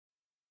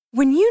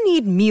When you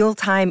need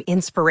mealtime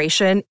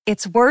inspiration,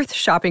 it's worth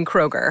shopping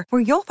Kroger,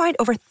 where you'll find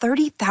over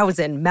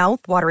 30,000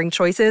 mouth-watering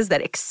choices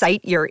that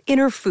excite your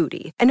inner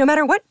foodie. And no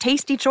matter what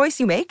tasty choice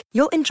you make,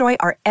 you'll enjoy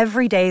our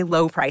everyday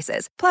low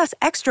prices, plus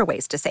extra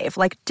ways to save,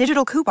 like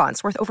digital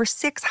coupons worth over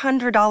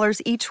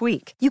 $600 each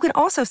week. You can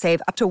also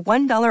save up to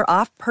 $1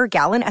 off per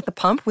gallon at the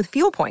pump with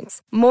fuel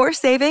points. More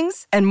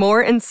savings and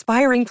more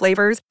inspiring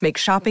flavors make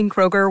shopping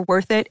Kroger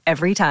worth it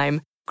every time.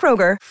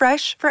 Kroger,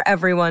 fresh for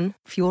everyone.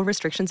 Fuel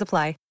restrictions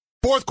apply.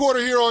 Fourth quarter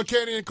here on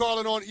Canty and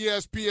Carlin on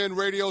ESPN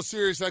Radio,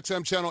 Sirius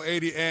XM Channel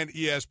 80, and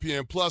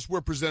ESPN Plus.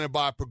 We're presented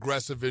by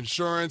Progressive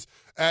Insurance.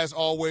 As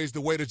always, the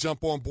way to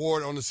jump on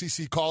board on the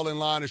CC call-in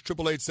line is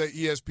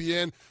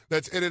 888-SAY-ESPN.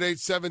 That's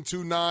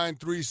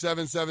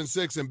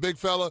 888-729-3776. And big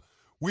fella,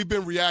 we've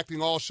been reacting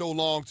all show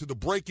long to the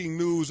breaking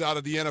news out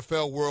of the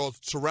NFL world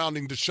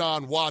surrounding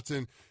Deshaun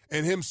Watson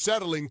and him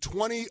settling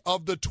 20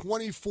 of the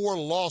 24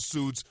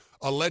 lawsuits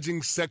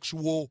alleging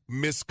sexual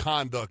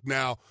misconduct.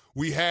 Now,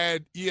 we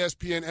had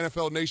ESPN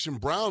NFL Nation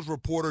Browns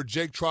reporter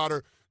Jake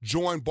Trotter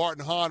join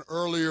Barton Hahn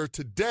earlier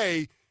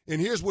today,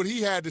 and here's what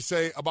he had to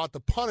say about the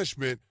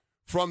punishment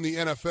from the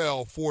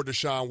NFL for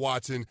Deshaun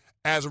Watson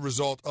as a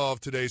result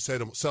of today's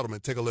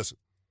settlement. Take a listen.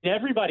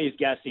 Everybody's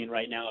guessing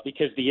right now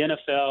because the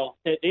NFL,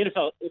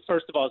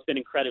 first of all, has been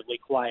incredibly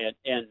quiet,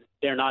 and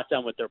they're not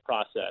done with their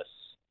process,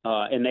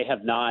 and they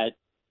have not,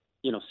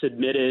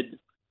 submitted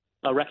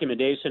a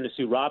recommendation to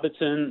Sue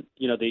Robinson,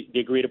 the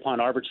agreed upon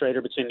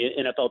arbitrator between the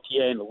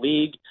NFLPA and the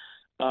league,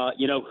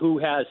 who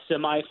has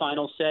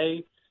semifinal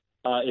say.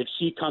 If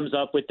she comes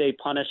up with a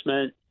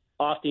punishment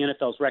off the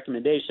NFL's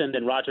recommendation,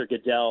 then Roger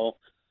Goodell,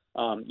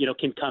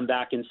 can come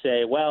back and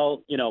say,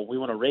 well, we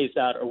want to raise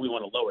that or we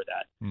want to lower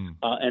that.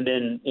 And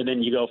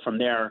then you go from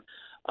there.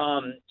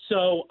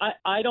 So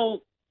I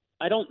don't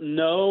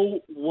know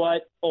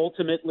what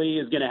ultimately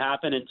is going to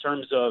happen in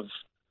terms of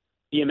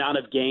the amount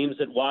of games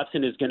that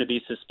Watson is going to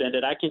be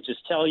suspended. I can just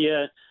tell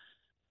you,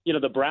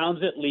 the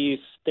Browns at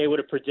least, they would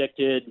have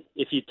predicted,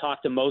 if you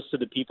talk to most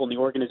of the people in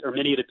the or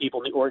many of the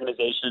people in the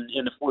organization,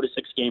 in the 4 to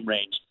 6 game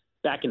range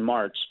back in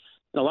March.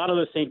 And a lot of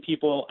those same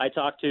people I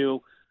talked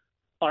to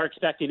are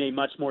expecting a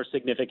much more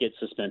significant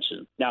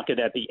suspension. Now, could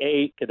that be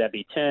 8? Could that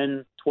be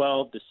 10,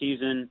 12, the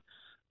season?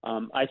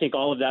 I think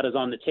all of that is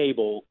on the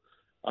table.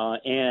 I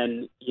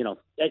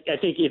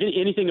think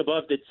anything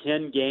above the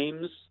 10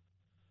 games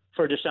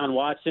for Deshaun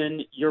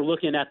Watson, you're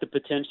looking at the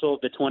potential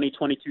of the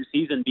 2022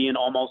 season being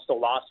almost a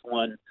lost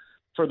one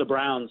for the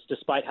Browns,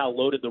 despite how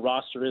loaded the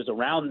roster is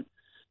around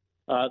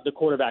the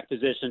quarterback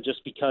position,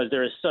 just because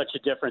there is such a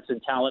difference in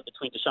talent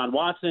between Deshaun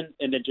Watson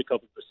and then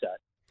Jacoby Brissett.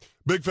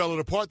 Big fella,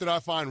 the part that I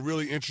find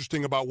really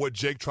interesting about what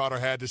Jake Trotter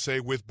had to say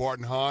with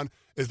Barton Hahn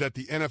is that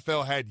the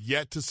NFL had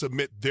yet to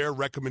submit their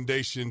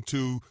recommendation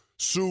to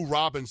Sue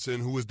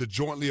Robinson, who is the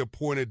jointly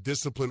appointed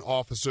discipline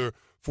officer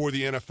for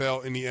the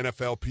NFL and the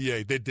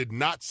NFLPA. They did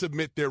not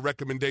submit their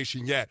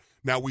recommendation yet.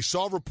 Now, we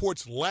saw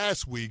reports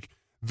last week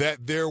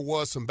that there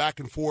was some back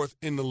and forth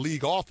in the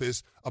league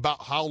office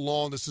about how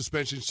long the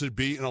suspension should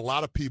be, and a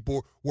lot of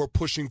people were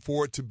pushing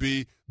for it to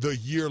be the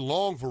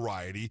year-long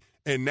variety.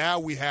 And now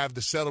we have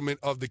the settlement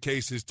of the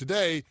cases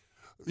today,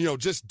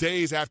 just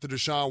days after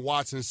Deshaun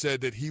Watson said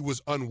that he was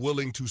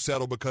unwilling to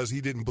settle because he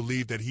didn't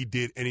believe that he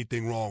did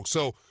anything wrong.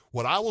 So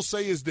what I will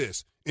say is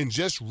this. In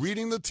just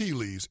reading the tea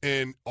leaves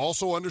and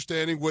also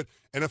understanding what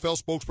NFL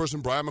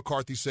spokesperson Brian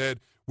McCarthy said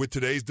with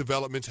today's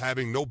developments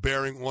having no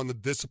bearing on the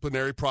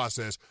disciplinary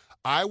process,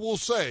 I will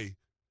say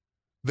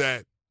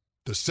that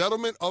the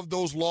settlement of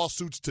those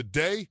lawsuits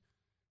today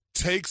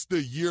takes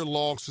the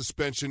year-long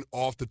suspension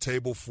off the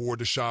table for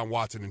Deshaun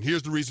Watson. And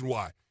here's the reason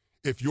why.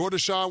 If you're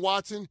Deshaun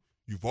Watson,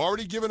 you've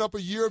already given up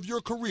a year of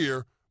your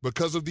career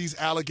because of these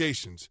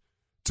allegations.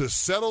 To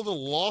settle the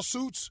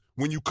lawsuits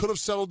when you could have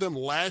settled them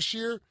last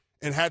year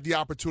and had the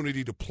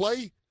opportunity to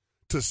play,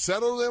 to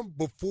settle them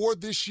before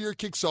this year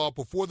kicks off,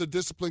 before the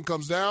discipline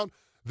comes down,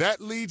 that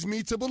leads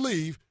me to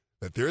believe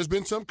that there has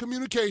been some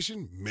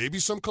communication, maybe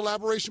some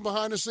collaboration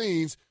behind the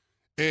scenes,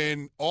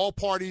 and all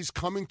parties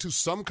coming to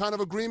some kind of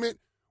agreement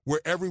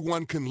where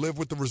everyone can live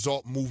with the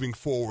result moving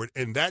forward.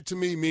 And that, to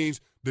me, means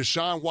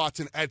Deshaun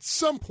Watson, at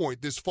some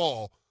point this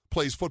fall,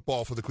 plays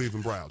football for the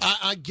Cleveland Browns.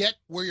 I get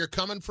where you're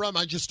coming from.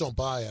 I just don't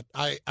buy it.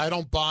 I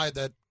don't buy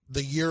that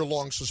the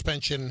year-long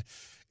suspension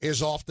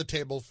is off the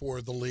table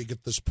for the league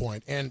at this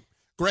point. And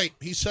great,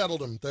 he settled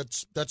them.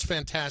 That's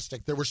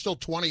fantastic. There were still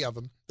 20 of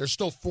them. There's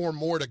still 4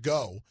 more to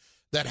go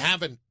that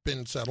haven't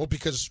been settled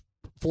because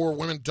 4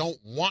 women don't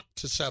want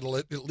to settle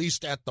it, at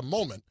least at the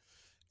moment.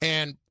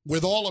 And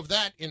with all of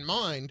that in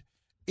mind,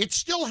 it's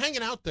still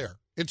hanging out there.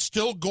 It's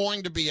still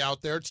going to be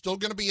out there. It's still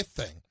going to be a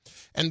thing.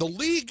 And the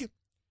league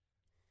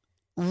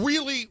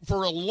really,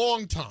 for a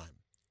long time,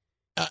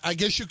 I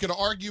guess you could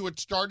argue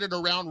it started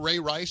around Ray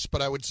Rice,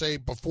 but I would say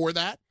before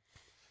that,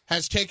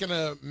 has taken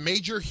a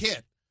major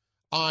hit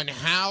on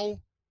how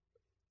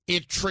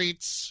it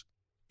treats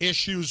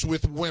issues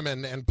with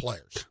women and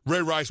players.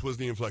 Ray Rice was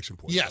the inflection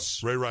point.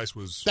 Yes. Though. Ray Rice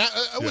was... That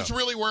was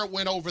really where it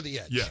went over the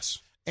edge.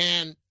 Yes.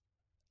 And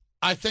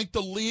I think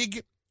the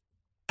league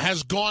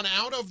has gone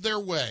out of their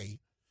way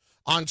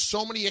on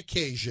so many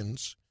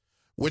occasions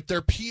with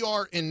their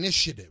PR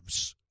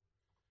initiatives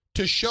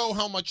to show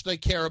how much they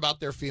care about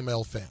their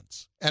female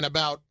fans and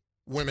about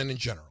women in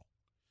general.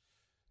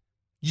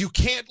 You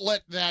can't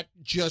let that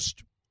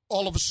just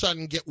all of a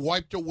sudden get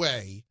wiped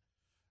away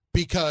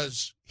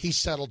because he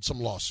settled some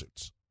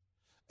lawsuits.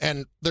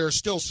 And there are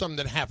still some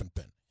that haven't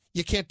been.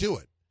 You can't do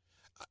it.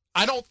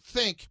 I'm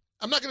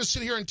not going to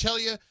sit here and tell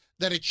you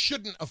that it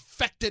shouldn't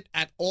affect it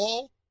at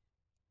all,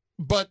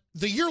 but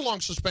the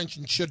year-long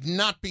suspension should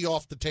not be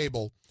off the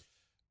table.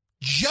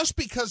 Just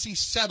because he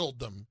settled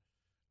them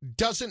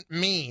doesn't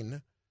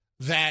mean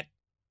that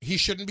he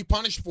shouldn't be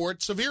punished for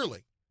it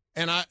severely.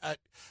 And I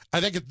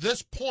think at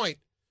this point,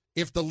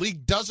 if the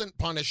league doesn't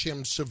punish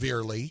him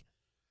severely,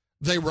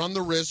 they run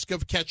the risk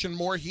of catching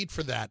more heat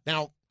for that.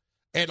 Now,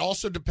 it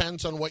also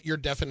depends on what your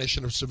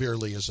definition of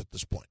severely is at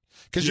this point.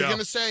 Because you're going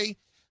to say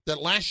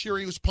that last year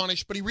he was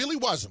punished, but he really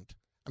wasn't.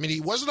 I mean,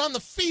 he wasn't on the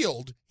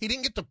field. He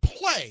didn't get to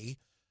play,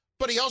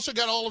 but he also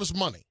got all of his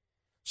money.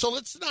 So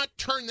let's not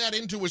turn that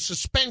into a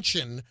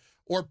suspension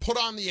or put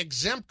on the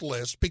exempt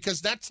list,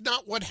 because that's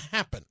not what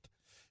happened.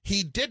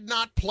 He did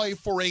not play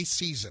for a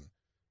season.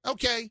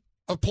 Okay,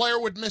 a player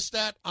would miss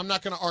that. I'm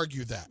not going to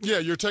argue that. Yeah,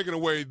 you're taking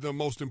away the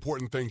most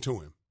important thing to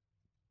him,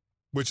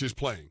 which is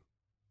playing.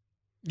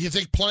 You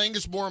think playing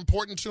is more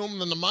important to him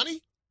than the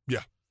money?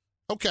 Yeah.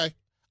 Okay.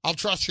 I'll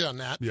trust you on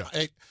that. Yeah.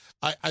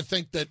 I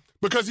think that...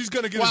 Because he's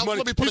going to get his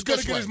money. He's going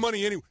to get way. his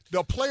money anyway.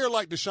 The player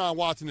like Deshaun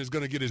Watson is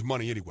going to get his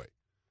money anyway.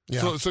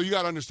 Yeah. So you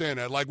got to understand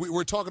that. Like,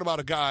 we're talking about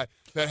a guy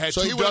that had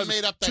so he would have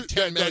made up that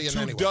 $10 million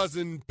anyway.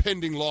 2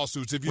 pending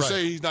lawsuits. If you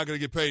say he's not going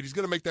to get paid, he's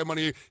going to make that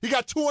money. He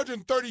got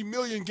 $230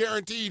 million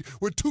guaranteed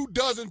with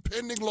 24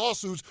 pending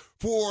lawsuits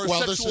for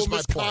sexual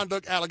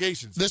misconduct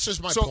allegations. This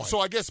is my point. So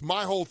I guess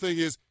my whole thing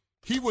is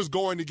he was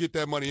going to get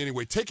that money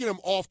anyway. Taking him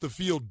off the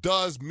field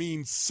does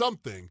mean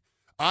something.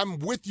 I'm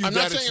with you. I'm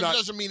not saying it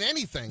doesn't mean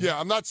anything. Yeah,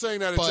 I'm not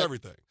saying that it's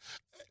everything.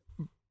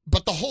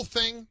 But the whole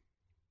thing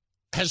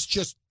has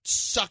just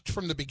sucked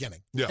from the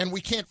beginning. Yeah. And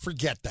we can't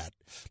forget that.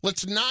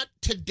 Let's not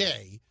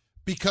today,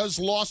 because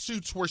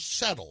lawsuits were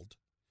settled,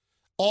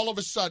 all of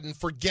a sudden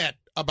forget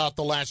about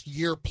the last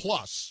year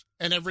plus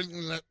and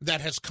everything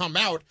that has come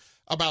out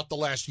about the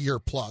last year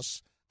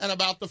plus, and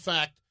about the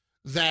fact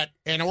that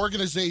an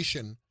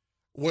organization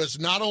was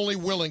not only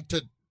willing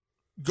to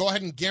go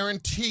ahead and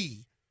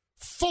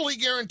fully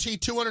guarantee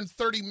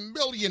 $230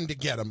 million to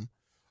get him,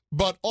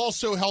 but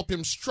also help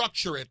him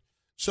structure it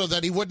so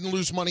that he wouldn't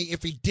lose money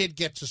if he did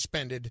get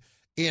suspended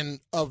in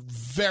a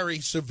very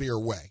severe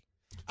way.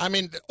 I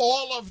mean,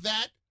 all of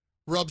that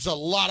rubs a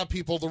lot of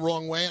people the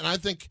wrong way, and I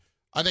think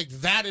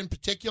that in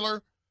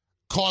particular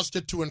caused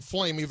it to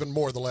inflame even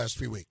more the last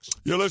few weeks.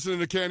 You're listening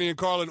to Canty and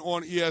Carlin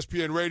on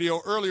ESPN Radio.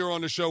 Earlier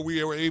on the show,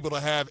 we were able to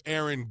have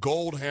Aaron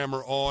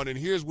Goldhammer on, and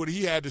here's what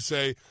he had to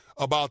say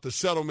about the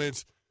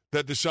settlements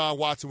that Deshaun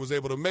Watson was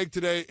able to make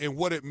today and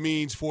what it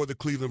means for the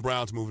Cleveland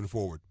Browns moving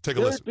forward. Take a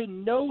listen. There's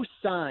been no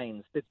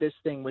signs that this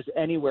thing was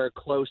anywhere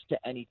close to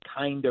any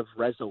kind of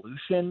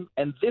resolution,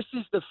 and this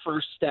is the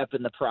first step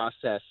in the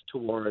process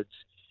towards,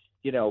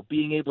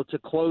 being able to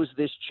close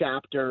this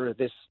chapter,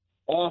 this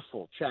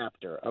awful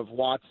chapter of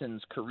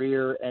Watson's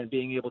career, and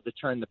being able to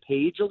turn the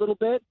page a little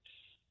bit.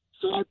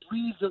 So I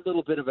breathed a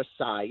little bit of a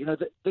sigh.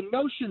 The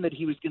notion that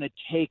he was going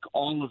to take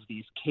all of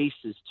these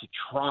cases to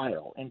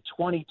trial in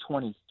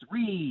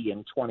 2023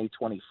 and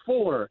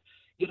 2024,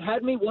 it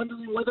had me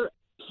wondering whether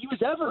he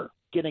was ever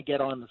going to get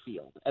on the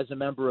field as a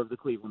member of the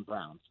Cleveland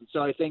Browns. And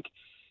so I think,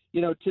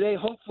 today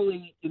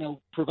hopefully,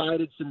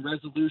 provided some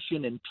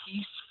resolution and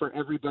peace for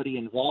everybody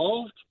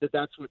involved,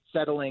 that's what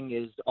settling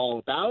is all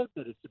about,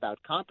 that it's about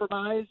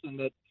compromise, and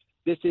that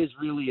this is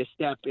really a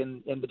step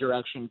in the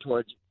direction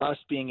towards us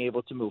being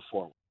able to move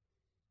forward.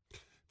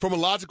 From a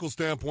logical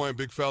standpoint,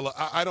 big fella,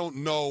 I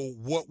don't know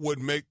what would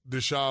make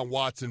Deshaun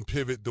Watson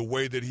pivot the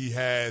way that he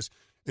has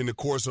in the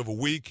course of a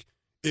week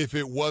if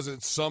it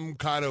wasn't some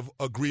kind of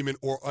agreement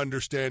or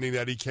understanding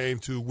that he came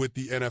to with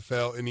the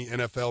NFL and the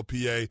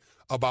NFLPA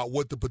about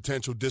what the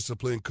potential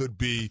discipline could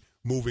be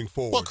moving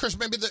forward. Well, Chris,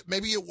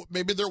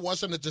 maybe there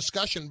wasn't a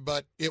discussion,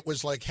 but it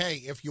was like, hey,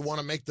 if you want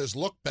to make this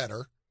look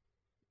better,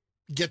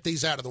 get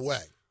these out of the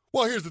way.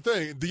 Well, here's the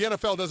thing. The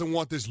NFL doesn't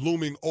want this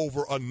looming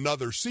over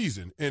another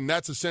season, and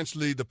that's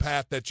essentially the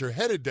path that you're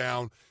headed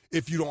down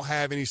if you don't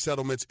have any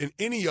settlements in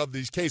any of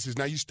these cases.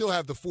 Now, you still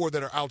have the 4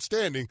 that are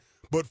outstanding,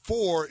 but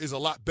 4 is a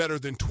lot better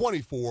than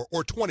 24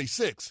 or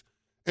 26.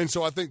 And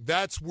so I think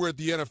that's where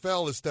the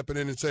NFL is stepping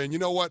in and saying, you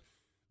know what,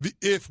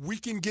 if we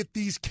can get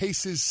these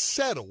cases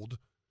settled,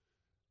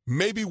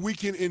 maybe we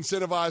can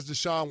incentivize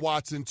Deshaun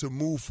Watson to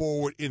move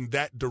forward in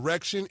that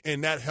direction,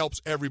 and that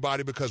helps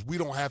everybody because we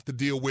don't have to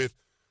deal with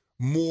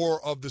more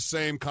of the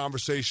same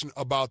conversation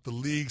about the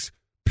league's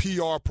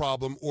PR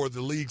problem or the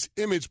league's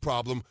image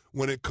problem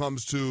when it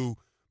comes to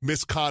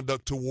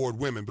misconduct toward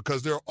women,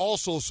 because there are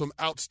also some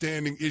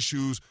outstanding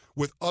issues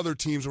with other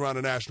teams around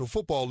the National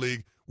Football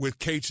League with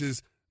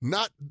cases,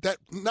 not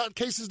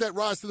cases that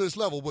rise to this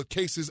level, but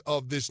cases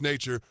of this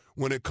nature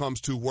when it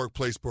comes to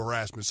workplace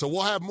harassment. So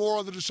we'll have more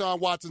on the Deshaun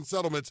Watson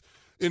settlements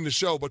in the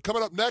show. But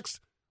coming up next,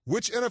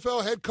 which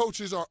NFL head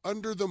coaches are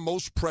under the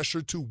most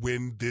pressure to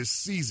win this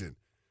season?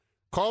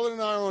 Carlin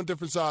and I are on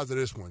different sides of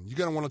this one. You're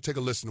going to want to take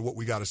a listen to what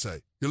we got to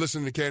say. You're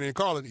listening to Canty and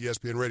Carlin,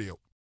 ESPN Radio.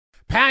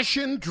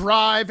 Passion,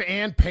 drive,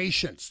 and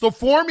patience. The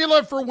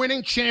formula for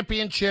winning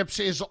championships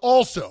is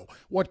also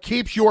what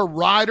keeps your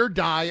ride or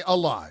die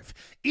alive.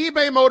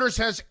 eBay Motors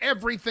has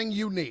everything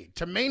you need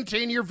to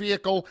maintain your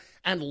vehicle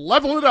and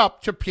level it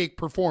up to peak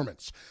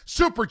performance.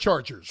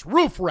 Superchargers,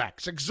 roof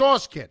racks,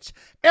 exhaust kits,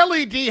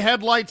 LED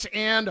headlights,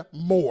 and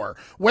more.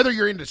 Whether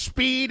you're into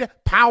speed,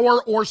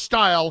 power, or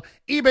style,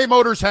 eBay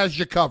Motors has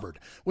you covered.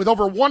 With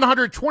over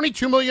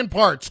 122 million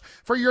parts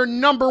for your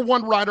number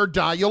one ride or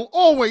die, you'll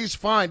always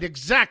find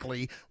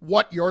exactly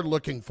what you're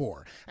looking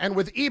for. And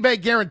with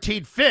eBay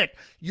Guaranteed Fit,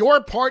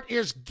 your part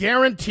is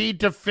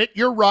guaranteed to fit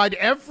your ride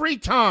every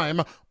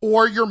time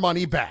or your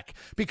money back.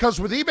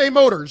 Because with eBay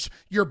Motors,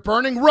 you're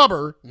burning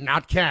rubber,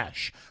 not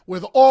cash.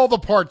 With all the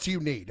parts you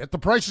need at the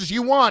prices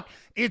you want,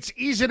 it's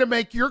easy to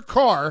make your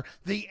car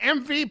the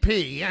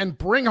MVP and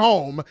bring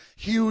home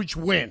huge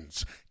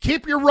wins.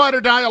 Keep your ride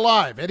or die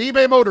alive at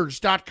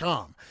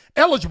ebaymotors.com.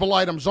 Eligible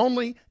items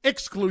only.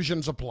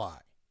 Exclusions apply.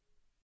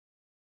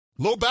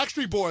 Little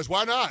Backstreet Boys,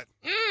 why not?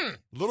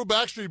 Little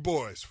Backstreet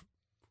Boys.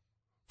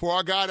 For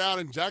our guy down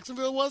in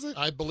Jacksonville, was it?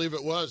 I believe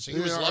it was. He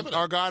was loving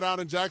our it. guy down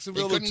in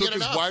Jacksonville that took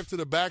his wife to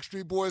the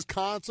Backstreet Boys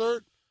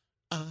concert.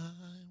 I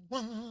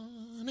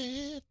want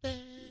it bad.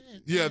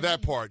 Yeah,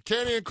 that part.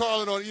 Canty and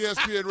Carlin on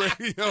ESPN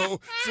Radio,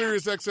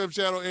 Sirius XM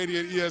Channel 80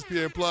 and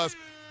ESPN Plus.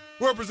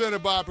 We're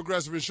presented by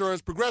Progressive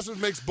Insurance. Progressive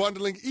makes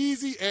bundling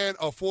easy and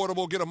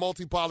affordable. Get a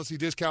multi-policy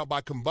discount by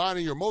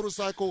combining your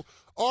motorcycle,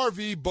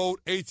 RV, boat,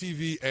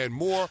 ATV, and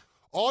more.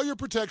 All your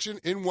protection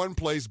in one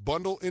place.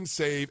 Bundle and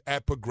save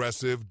at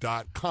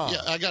Progressive.com.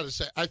 Yeah, I got to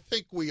say, I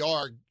think we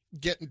are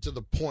getting to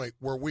the point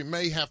where we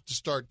may have to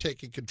start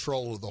taking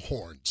control of the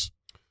horns.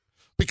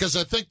 Because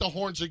I think the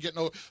horns are getting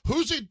over.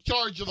 Who's in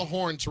charge of the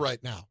horns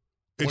right now?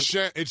 It's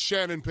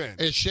Shannon Penn.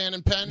 Is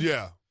Shannon Penn?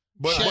 Yeah.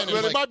 But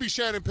it might be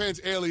Shannon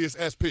Penn's alias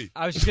SP.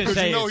 I was just going to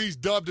say. Because he's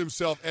dubbed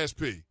himself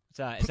SP.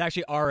 It's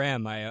actually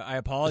RM. I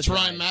apologize. It's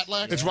Ryan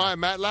Matlack? It's Ryan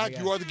Matlack?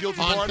 You are the guilty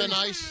party? On thin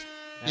ice?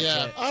 That's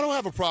yeah. it. I don't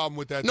have a problem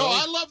with that, No, though.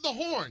 I love the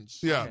horns.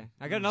 Yeah. Okay.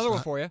 I got another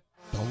one for you.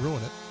 Don't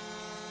ruin it.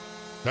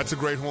 That's a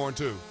great horn,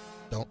 too.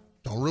 Don't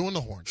ruin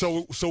the horns.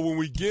 So when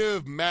we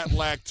give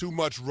Matlack too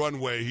much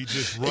runway, he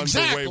just runs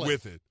away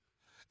with it.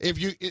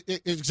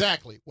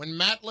 Exactly. When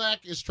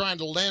Matlack is trying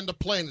to land a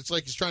plane, it's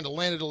like he's trying to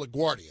land it at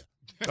LaGuardia.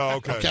 Oh,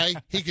 okay. Okay?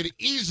 He could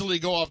easily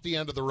go off the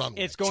end of the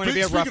runway. It's going to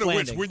be a rough landing.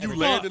 Speaking of which, when you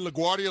land in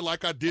LaGuardia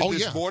like I did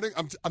this morning,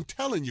 I'm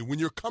telling you, when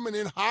you're coming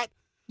in hot,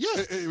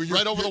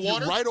 right over the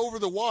water? Right over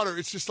the water.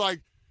 It's just like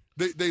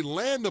they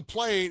land the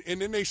plane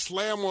and then they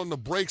slam on the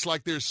brakes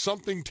like there's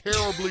something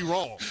terribly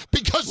wrong.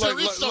 Because there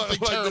is something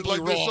terribly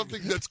wrong. There's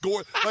something that's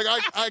going. Like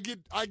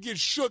I get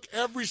shook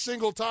every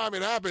single time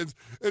it happens.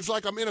 It's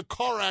like I'm in a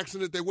car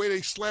accident. The way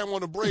they slam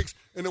on the brakes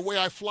and the way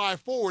I fly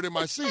forward in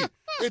my seat.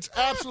 It's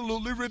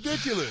absolutely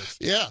ridiculous.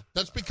 Yeah,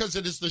 that's because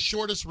it is the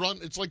shortest run.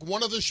 It's like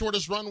one of the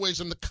shortest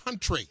runways in the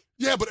country.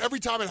 Yeah, but every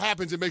time it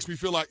happens, it makes me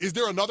feel like, is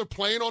there another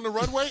plane on the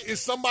runway?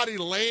 Is somebody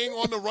laying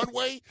on the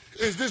runway?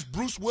 Is this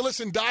Bruce Willis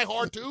in Die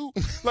Hard 2?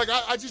 Like,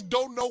 I just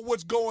don't know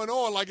what's going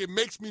on. Like, it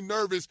makes me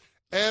nervous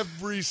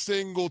every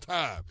single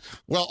time.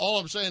 Well, all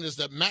I'm saying is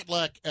that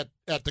Matlack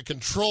at the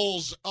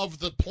controls of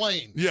the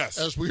plane, yes,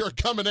 as we are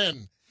coming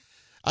in,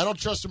 I don't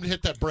trust him to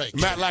hit that brake.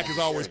 Matlack is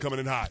always coming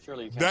in hot.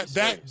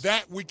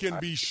 That we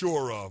can be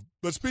sure of.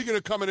 But speaking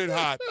of coming in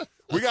hot,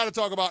 we got to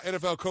talk about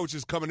NFL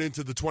coaches coming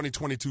into the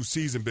 2022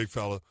 season, big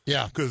fella.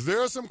 Yeah. Because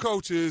there are some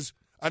coaches,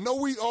 I know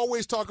we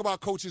always talk about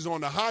coaches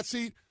on the hot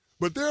seat,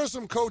 but there are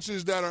some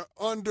coaches that are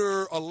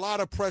under a lot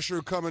of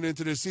pressure coming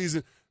into this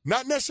season.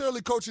 Not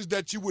necessarily coaches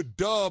that you would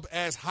dub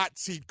as hot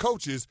seat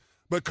coaches,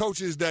 but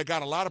coaches that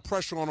got a lot of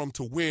pressure on them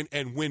to win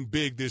and win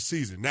big this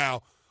season.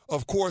 Now,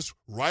 of course,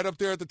 right up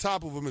there at the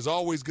top of them is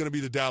always going to be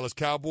the Dallas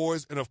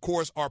Cowboys. And, of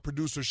course, our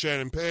producer,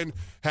 Shannon Penn,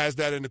 has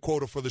that in the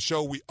quota for the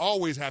show. We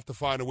always have to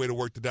find a way to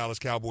work the Dallas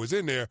Cowboys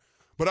in there.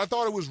 But I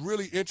thought it was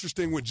really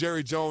interesting what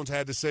Jerry Jones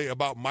had to say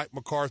about Mike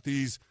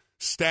McCarthy's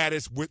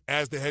status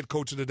as the head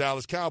coach of the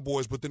Dallas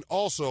Cowboys, but then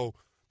also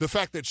the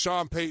fact that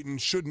Sean Payton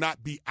should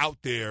not be out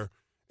there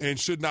and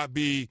should not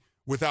be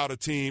without a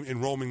team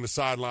and roaming the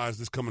sidelines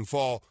this coming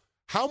fall.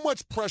 How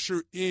much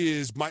pressure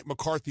is Mike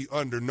McCarthy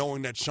under,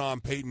 knowing that Sean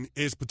Payton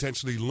is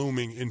potentially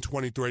looming in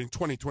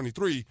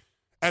 2023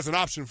 as an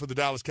option for the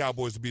Dallas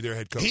Cowboys to be their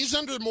head coach? He's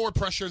under more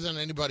pressure than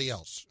anybody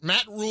else.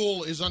 Matt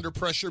Rule is under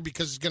pressure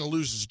because he's going to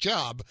lose his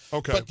job.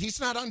 Okay. But he's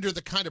not under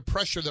the kind of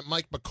pressure that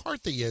Mike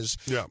McCarthy is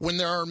when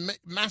there are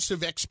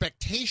massive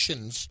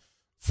expectations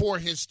for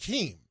his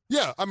team.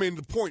 Yeah, I mean,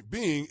 the point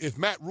being, if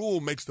Matt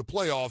Rule makes the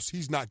playoffs,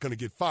 he's not going to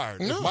get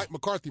fired. No. If Mike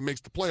McCarthy makes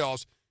the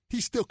playoffs, he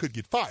still could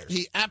get fired.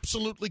 He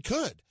absolutely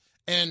could.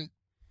 And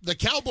the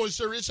Cowboys,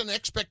 there is an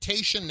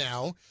expectation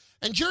now.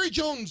 And Jerry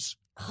Jones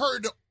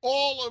heard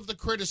all of the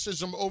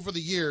criticism over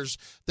the years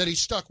that he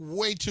stuck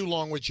way too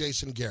long with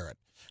Jason Garrett.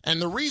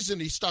 And the reason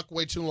he stuck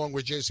way too long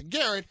with Jason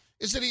Garrett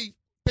is that he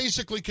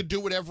basically could do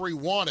whatever he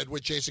wanted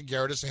with Jason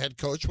Garrett as a head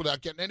coach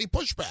without getting any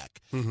pushback.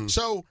 Mm-hmm.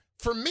 So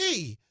for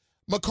me,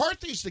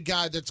 McCarthy's the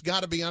guy that's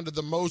got to be under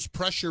the most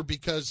pressure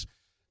because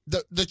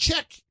the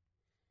check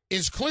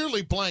is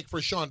clearly blank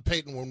for Sean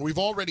Payton when we've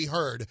already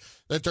heard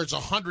that there's a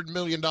 $100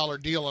 million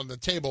deal on the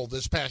table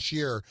this past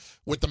year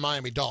with the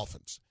Miami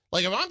Dolphins.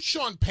 Like, if I'm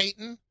Sean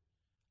Payton,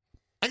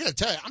 I got to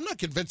tell you, I'm not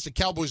convinced the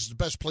Cowboys is the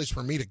best place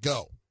for me to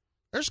go.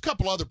 There's a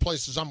couple other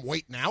places I'm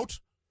waiting out,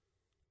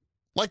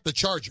 like the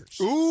Chargers.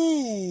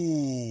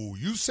 Ooh,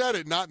 you said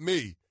it, not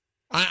me.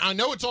 I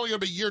know it's only going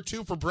to be year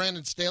 2 for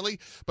Brandon Staley,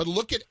 but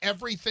look at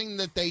everything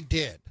that they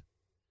did.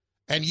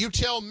 And you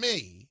tell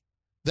me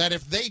that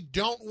if they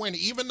don't win,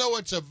 even though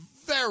it's a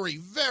very,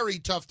 very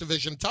tough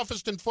division,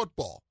 toughest in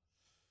football,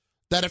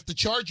 that if the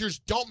Chargers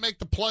don't make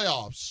the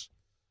playoffs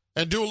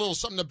and do a little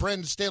something to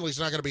Brandon Staley's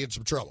not going to be in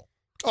some trouble.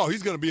 Oh,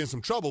 he's going to be in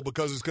some trouble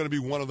because it's going to be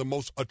one of the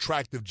most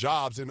attractive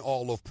jobs in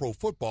all of pro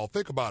football.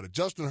 Think about it.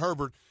 Justin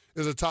Herbert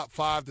is a top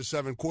 5 to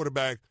 7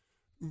 quarterback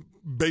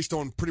based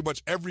on pretty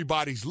much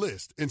everybody's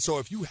list. And so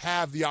if you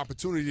have the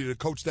opportunity to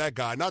coach that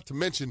guy, not to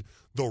mention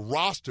the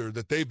roster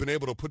that they've been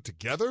able to put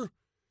together,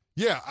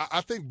 yeah, I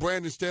think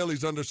Brandon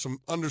Staley's under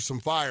some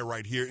fire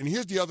right here. And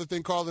here's the other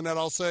thing, Carlin, that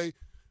I'll say,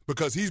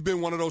 because he's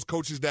been one of those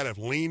coaches that have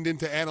leaned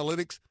into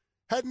analytics,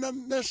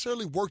 hadn't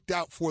necessarily worked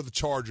out for the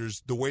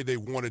Chargers the way they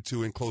wanted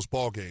to in close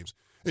ball games.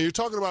 And you're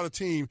talking about a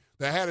team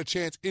that had a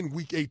chance in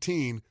Week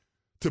 18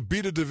 to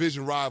beat a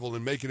division rival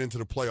and make it into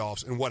the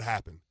playoffs, and what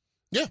happened?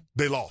 Yeah.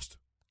 They lost.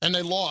 And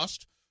they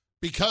lost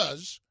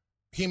because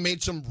he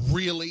made some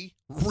really,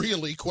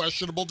 really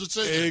questionable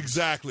decisions.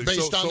 Exactly.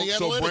 Based on the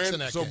analytics in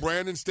that So game.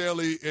 Brandon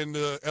Staley in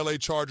the L.A.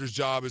 Chargers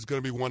job is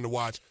going to be one to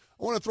watch.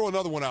 I want to throw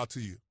another one out to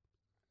you.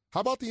 How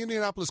about the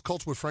Indianapolis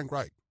Colts with Frank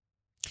Reich?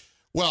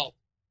 Well,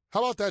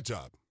 how about that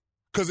job?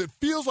 Because it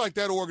feels like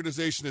that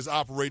organization is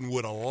operating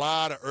with a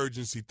lot of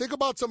urgency. Think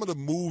about some of the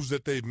moves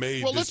that they've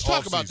made. Well, let's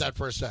talk about offseason. that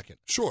for a second.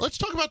 Sure. Let's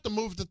talk about the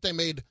move that they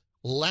made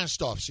last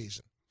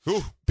offseason.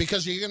 Ooh.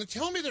 Because you're going to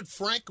tell me that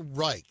Frank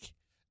Reich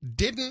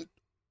didn't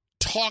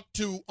talk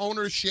to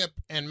ownership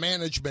and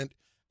management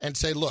and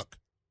say, look,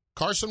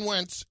 Carson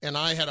Wentz and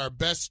I had our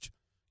best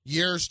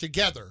years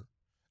together.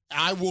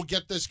 I will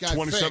get this guy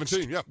 2017,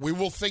 fixed. yeah. We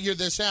will figure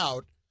this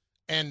out,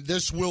 and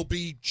this will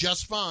be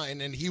just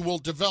fine, and he will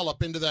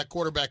develop into that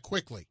quarterback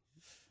quickly.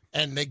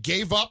 And they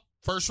gave up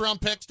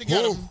first-round picks to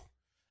get him.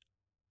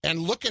 And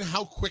look at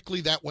how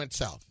quickly that went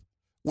south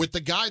with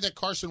the guy that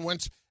Carson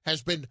Wentz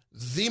has been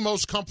the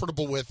most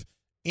comfortable with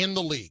in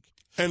the league.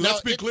 And now,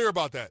 let's be clear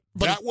about that.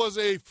 That was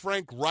a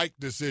Frank Reich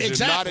decision,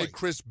 exactly. not a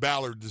Chris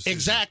Ballard decision.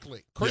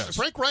 Exactly. Yes.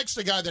 Frank Reich's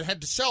the guy that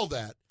had to sell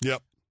that.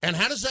 Yep. And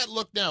how does that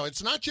look now?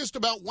 It's not just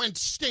about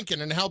Wentz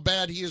stinking and how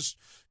bad he has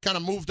kind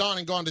of moved on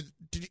and gone to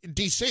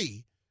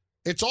D.C.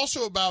 It's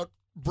also about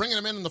bringing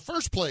him in the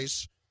first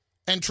place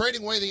and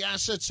trading away the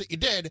assets that you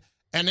did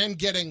and then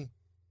getting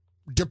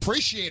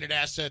depreciated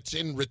assets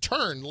in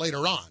return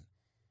later on.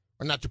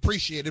 Or not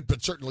depreciated,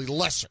 but certainly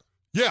lesser.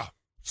 Yeah.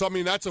 So, I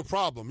mean, that's a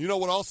problem. You know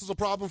what else is a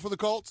problem for the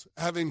Colts?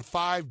 Having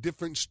 5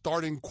 different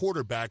starting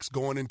quarterbacks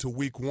going into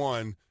week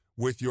 1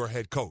 with your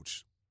head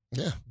coach.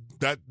 Yeah.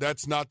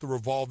 That's not the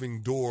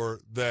revolving door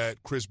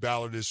that Chris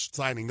Ballard is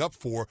signing up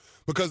for,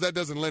 because that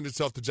doesn't lend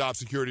itself to job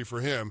security for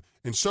him,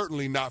 and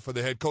certainly not for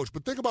the head coach.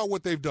 But think about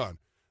what they've done.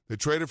 They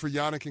traded for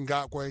Yannick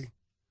Ngakoue.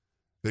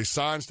 They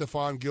signed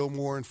Stephon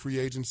Gilmore in free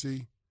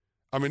agency.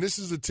 I mean, this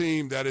is a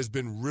team that has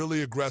been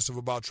really aggressive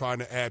about trying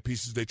to add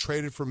pieces. They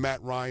traded for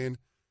Matt Ryan.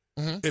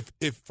 Mm-hmm.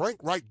 If Frank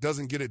Reich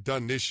doesn't get it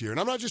done this year, and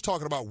I'm not just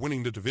talking about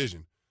winning the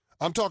division,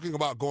 I'm talking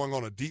about going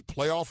on a deep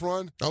playoff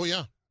run. Oh,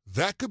 yeah.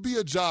 That could be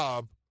a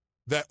job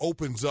that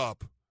opens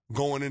up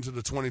going into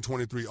the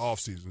 2023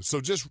 offseason.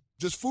 So just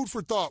food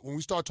for thought when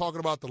we start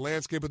talking about the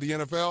landscape of the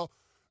NFL,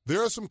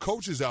 there are some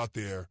coaches out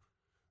there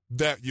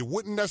that you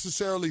wouldn't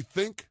necessarily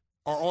think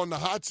are on the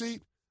hot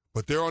seat,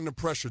 but they're under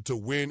pressure to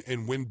win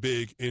and win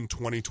big in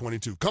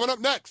 2022. Coming up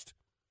next,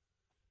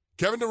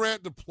 Kevin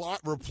Durant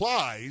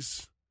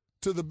replies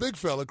to the big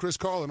fella, Chris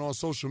Carlin, on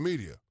social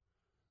media.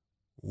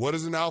 What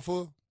does an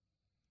alpha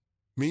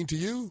mean to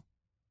you?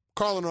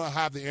 Carlin will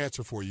have the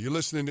answer for you. You're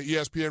listening to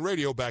ESPN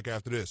Radio. Back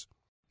after this.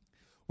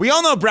 We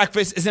all know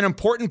breakfast is an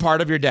important part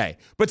of your day,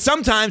 but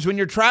sometimes when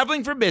you're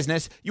traveling for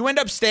business, you end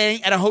up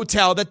staying at a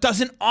hotel that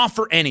doesn't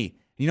offer any.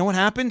 You know what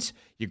happens?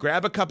 You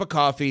grab a cup of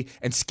coffee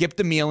and skip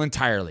the meal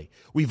entirely.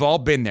 We've all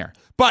been there.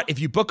 But if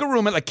you book a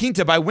room at La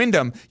Quinta by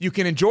Wyndham, you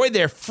can enjoy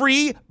their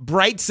free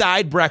Bright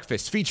Side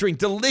breakfast featuring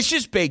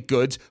delicious baked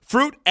goods,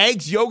 fruit,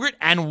 eggs, yogurt,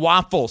 and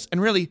waffles.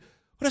 And really,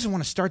 who doesn't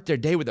want to start their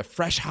day with a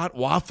fresh, hot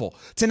waffle?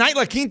 Tonight,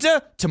 La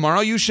Quinta,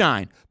 tomorrow you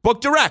shine.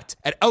 Book direct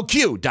at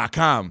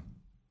LQ.com.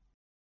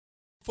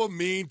 For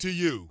mean to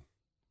you?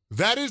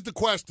 That is the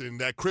question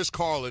that Chris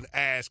Carlin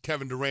asked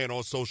Kevin Durant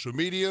on social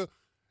media.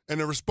 And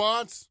the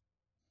response?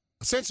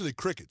 Essentially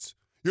crickets.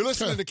 You're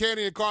listening to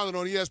Candy and Carlin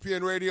on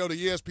ESPN Radio, the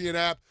ESPN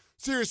app,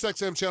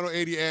 SiriusXM Channel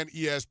 80, and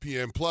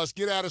ESPN Plus.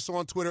 Get at us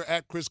on Twitter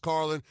at Chris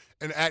Carlin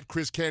and at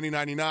Chris Candy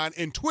 99.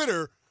 And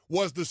Twitter,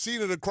 was the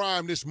scene of the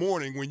crime this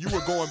morning when you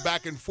were going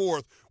back and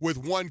forth with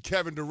one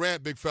Kevin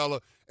Durant, big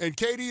fella. And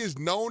KD is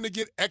known to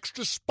get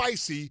extra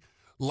spicy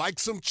like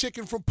some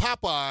chicken from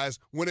Popeyes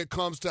when it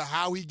comes to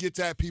how he gets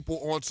at people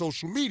on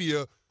social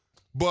media.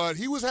 But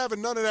he was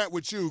having none of that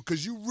with you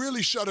because you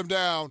really shut him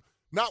down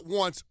not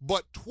once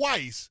but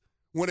twice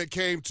when it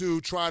came to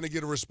trying to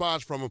get a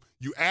response from him.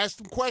 You asked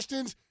him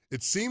questions.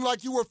 It seemed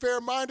like you were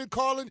fair-minded,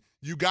 Carlin.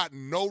 You got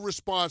no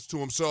response to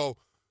him. So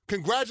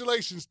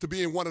congratulations to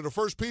being one of the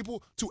first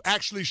people to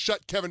actually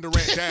shut Kevin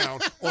Durant down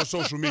on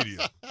social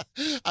media.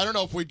 I don't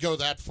know if we'd go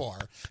that far.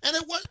 And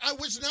I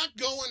was not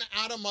going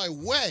out of my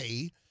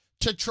way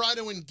to try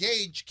to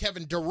engage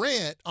Kevin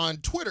Durant on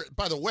Twitter.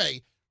 By the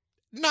way,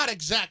 not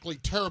exactly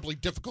terribly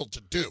difficult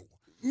to do.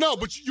 No,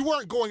 but you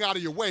weren't going out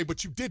of your way,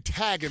 but you did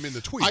tag him in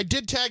the tweet. I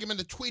did tag him in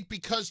the tweet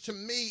because, to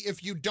me,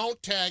 if you don't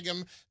tag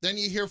him, then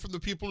you hear from the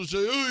people who say,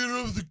 oh, you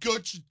don't have the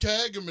guts to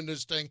tag him in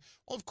this thing.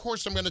 Well, of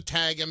course I'm going to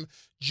tag him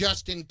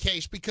just in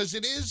case, because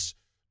it is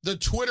the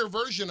Twitter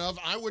version of,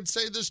 I would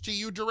say this to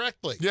you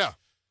directly. Yeah.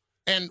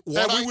 And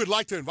we would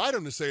like to invite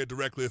him to say it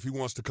directly if he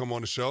wants to come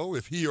on the show.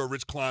 If he or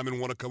Rich Kleiman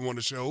want to come on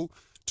the show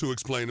to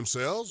explain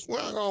themselves,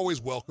 well, they're always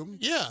welcome.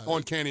 Yeah.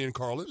 On Canny and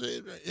Carlin.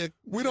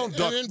 We don't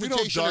duck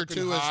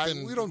and hide.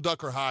 We don't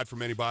duck or hide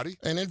from anybody.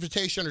 An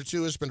invitation or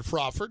two has been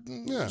proffered,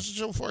 and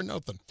so far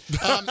nothing.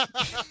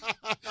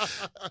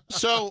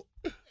 So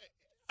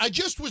I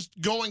just was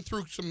going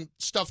through some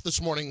stuff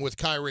this morning with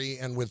Kyrie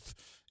and with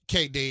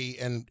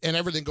KD and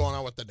everything going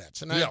on with the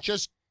Nets. And I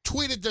just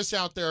tweeted this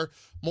out there,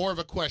 more of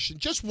a question.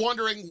 Just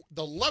wondering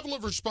the level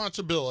of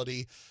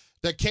responsibility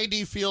that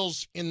KD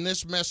feels in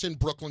this mess in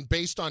Brooklyn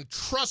based on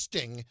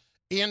trusting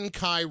in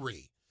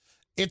Kyrie.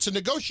 It's a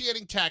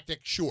negotiating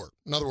tactic, sure.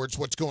 In other words,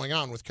 what's going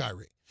on with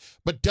Kyrie.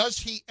 But does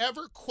he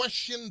ever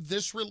question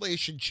this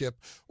relationship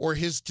or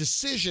his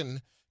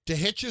decision to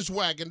hitch his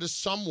wagon to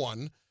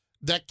someone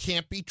that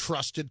can't be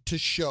trusted to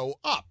show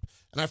up?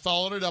 And I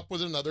followed it up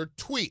with another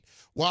tweet.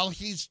 While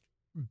he's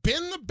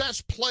been the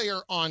best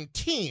player on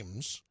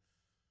teams,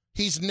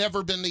 he's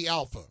never been the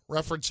alpha,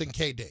 referencing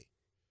KD.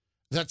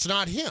 That's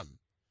not him.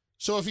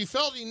 So if he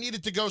felt he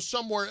needed to go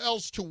somewhere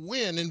else to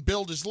win and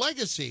build his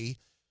legacy,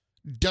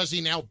 does he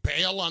now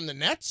bail on the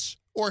Nets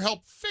or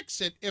help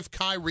fix it if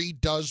Kyrie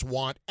does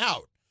want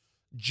out?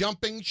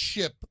 Jumping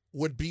ship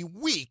would be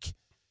weak.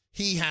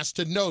 He has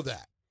to know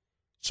that.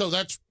 So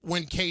that's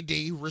when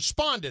KD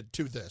responded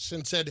to this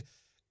and said,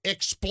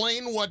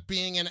 explain what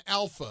being an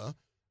alpha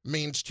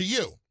means to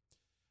you.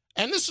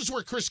 And this is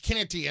where Chris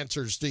Canty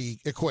answers the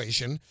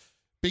equation,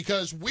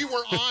 because we were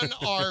on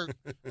our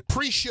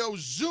pre-show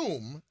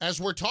Zoom as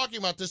we're talking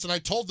about this, and I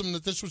told them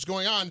that this was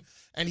going on,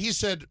 and he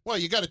said, well,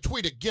 you got to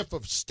tweet a gif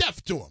of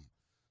Steph to him.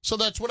 So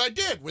that's what I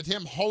did with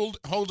him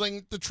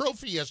holding the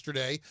trophy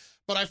yesterday,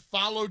 but I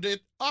followed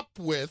it up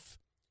with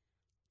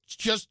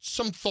just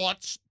some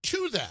thoughts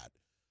to that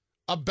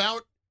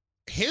about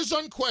his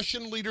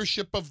unquestioned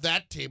leadership of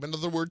that team, in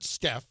other words,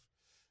 Steph,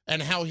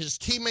 and how his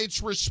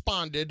teammates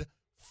responded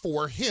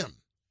for him.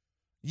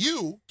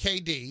 You,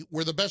 KD,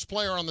 were the best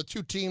player on the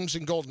two teams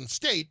in Golden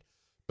State,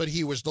 but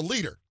he was the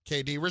leader.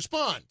 KD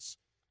responds,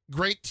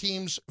 great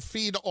teams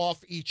feed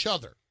off each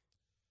other.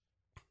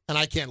 And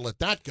I can't let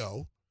that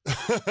go.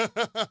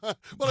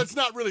 Well, it's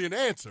not really an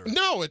answer.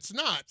 No, it's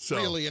not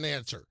really an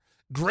answer.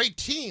 Great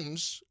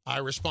teams, I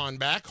respond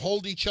back,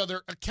 hold each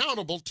other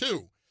accountable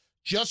too.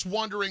 Just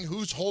wondering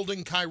who's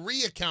holding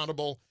Kyrie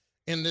accountable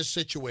in this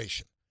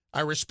situation. I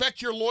respect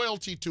your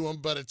loyalty to him,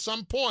 but at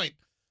some point,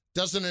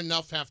 doesn't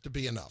enough have to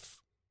be enough?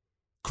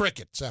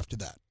 Crickets after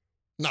that.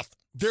 Nothing.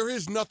 There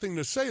is nothing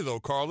to say, though,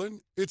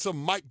 Carlin. It's a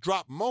mic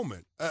drop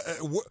moment.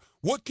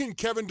 What can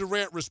Kevin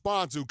Durant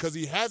respond to? Because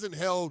he hasn't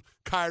held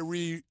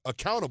Kyrie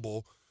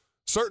accountable,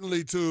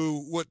 certainly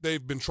to what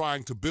they've been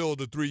trying to build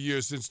the 3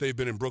 years since they've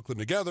been in Brooklyn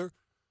together.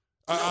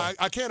 No.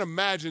 I can't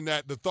imagine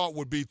that the thought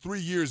would be 3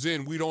 years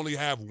in, we'd only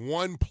have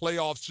one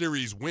playoff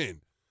series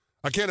win.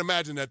 I can't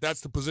imagine that that's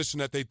the position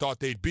that they thought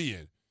they'd be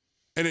in.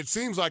 And it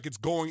seems like it's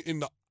going in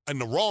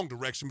the wrong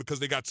direction because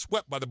they got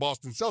swept by the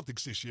Boston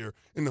Celtics this year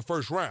in the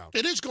first round.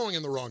 It is going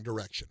in the wrong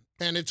direction.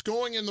 And it's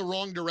going in the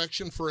wrong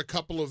direction for a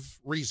couple of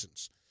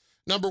reasons.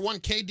 Number one,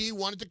 KD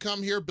wanted to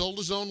come here, build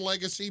his own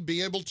legacy,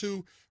 be able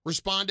to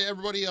respond to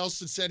everybody else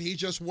that said he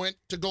just went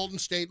to Golden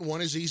State and won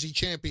his easy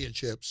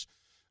championships.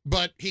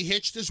 But he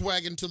hitched his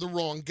wagon to the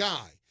wrong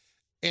guy.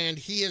 And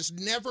he has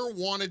never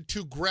wanted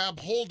to grab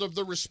hold of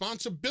the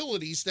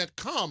responsibilities that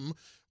come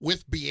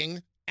with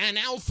being an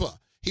alpha.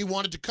 He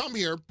wanted to come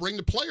here, bring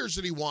the players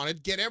that he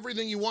wanted, get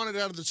everything he wanted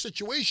out of the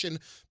situation,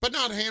 but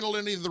not handle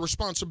any of the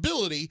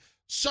responsibility,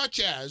 such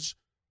as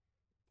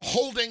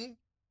holding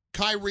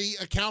Kyrie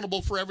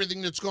accountable for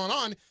everything that's gone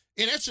on.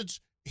 In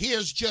essence, he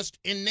has just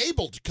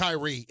enabled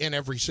Kyrie in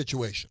every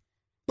situation.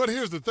 But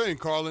here's the thing,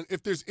 Carlin.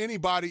 If there's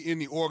anybody in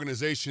the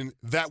organization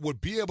that would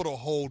be able to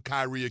hold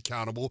Kyrie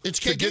accountable it's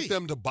to KD. get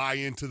them to buy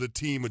into the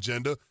team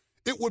agenda,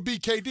 it would be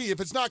KD. If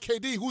it's not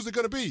KD, who's it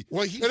going to be?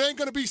 Well, it ain't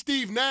going to be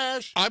Steve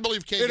Nash. I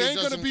believe KD It ain't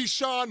going to be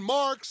Sean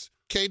Marks.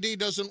 KD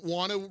doesn't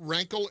want to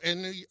rankle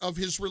any of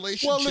his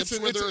relationships,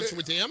 whether it's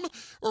with him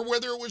or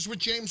whether it was with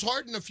James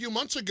Harden a few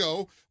months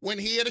ago when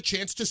he had a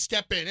chance to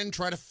step in and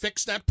try to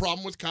fix that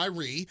problem with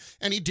Kyrie,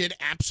 and he did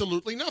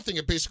absolutely nothing.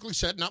 It basically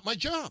said, not my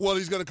job. Well,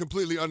 he's going to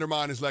completely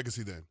undermine his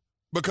legacy then.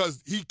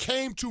 Because he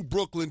came to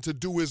Brooklyn to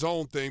do his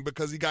own thing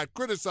because he got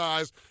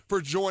criticized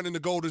for joining the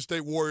Golden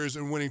State Warriors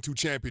and winning 2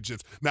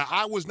 championships. Now,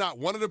 I was not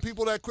one of the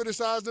people that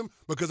criticized him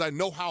because I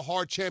know how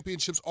hard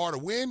championships are to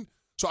win,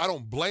 so I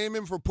don't blame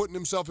him for putting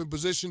himself in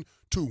position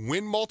to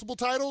win multiple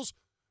titles.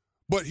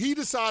 But he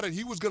decided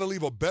he was going to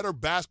leave a better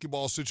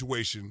basketball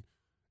situation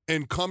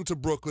and come to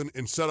Brooklyn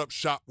and set up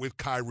shop with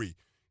Kyrie.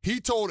 He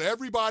told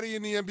everybody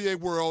in the NBA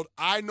world,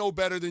 I know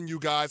better than you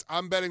guys.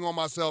 I'm betting on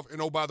myself.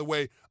 And, oh, by the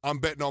way, I'm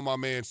betting on my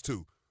mans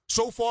too.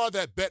 So far,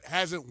 that bet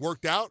hasn't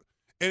worked out,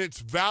 and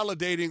it's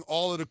validating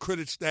all of the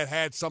critics that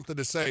had something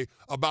to say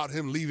about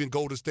him leaving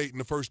Golden State in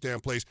the first damn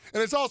place.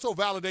 And it's also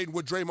validating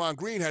what Draymond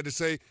Green had to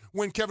say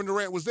when Kevin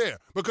Durant was there.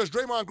 Because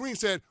Draymond Green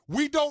said,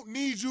 we don't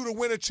need you to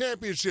win a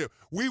championship.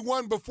 We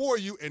won before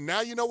you. And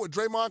now you know what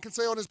Draymond can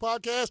say on his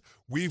podcast?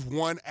 We've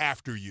won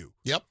after you.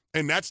 Yep.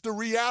 And that's the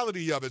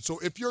reality of it. So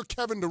if you're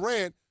Kevin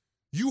Durant,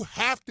 you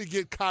have to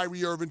get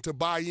Kyrie Irving to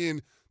buy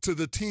in to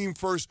the team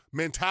first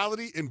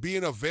mentality and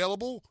being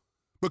available.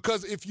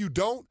 Because if you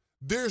don't,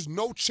 there's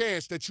no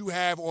chance that you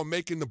have on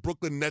making the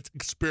Brooklyn Nets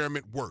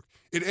experiment work.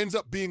 It ends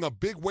up being a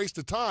big waste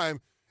of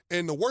time.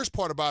 And the worst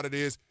part about it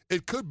is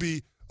it could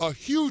be a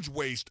huge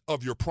waste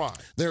of your prime.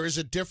 There is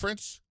a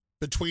difference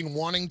between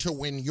wanting to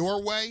win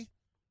your way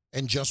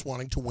and just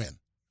wanting to win.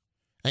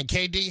 And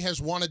KD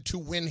has wanted to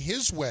win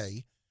his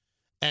way,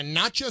 and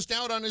not just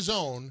out on his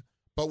own,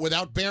 but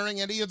without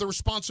bearing any of the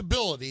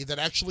responsibility that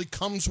actually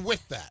comes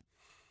with that.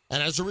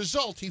 And as a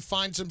result, he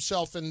finds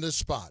himself in this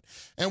spot.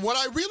 And what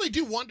I really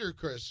do wonder,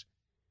 Chris,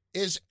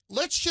 is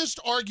let's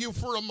just argue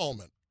for a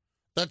moment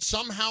that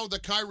somehow the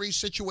Kyrie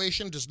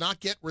situation does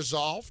not get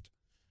resolved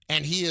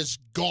and he is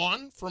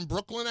gone from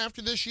Brooklyn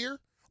after this year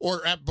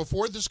or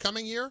before this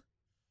coming year.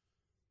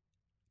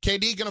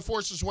 KD going to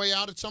force his way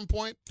out at some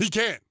point? He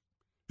can't.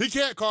 He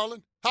can't,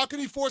 Carlin. How can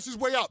he force his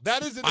way out?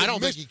 That is an I don't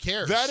think he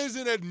cares. That is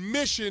an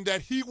admission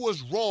that he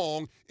was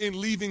wrong in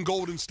leaving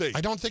Golden State.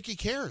 I don't think he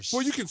cares.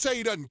 Well, you can say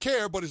he doesn't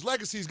care, but his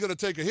legacy is going to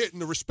take a hit.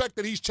 And the respect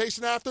that he's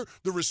chasing after,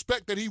 the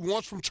respect that he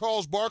wants from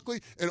Charles Barkley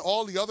and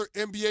all the other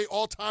NBA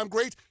all-time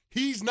greats,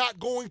 he's not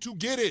going to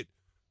get it.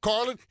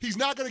 Carlin, he's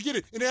not going to get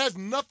it. And it has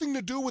nothing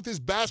to do with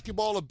his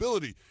basketball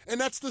ability. And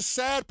that's the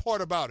sad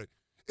part about it.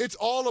 It's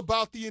all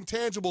about the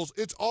intangibles.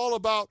 It's all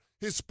about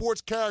his sports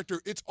character.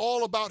 It's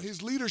all about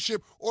his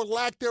leadership or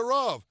lack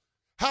thereof.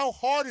 How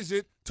hard is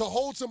it to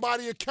hold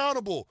somebody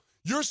accountable?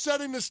 You're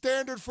setting the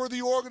standard for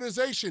the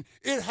organization.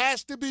 It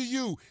has to be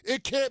you.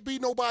 It can't be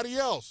nobody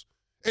else.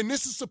 And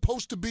this is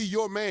supposed to be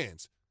your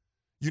man's.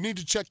 You need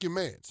to check your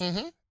man's.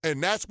 Mm-hmm.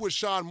 And that's what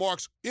Sean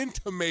Marks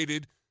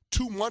intimated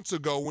 2 months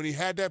ago when he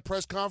had that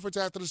press conference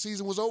after the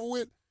season was over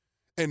with.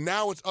 And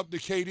now it's up to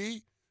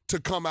KD to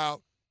come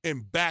out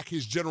and back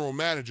his general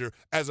manager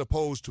as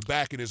opposed to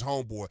backing his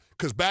homeboy.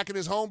 Because backing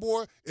his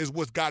homeboy is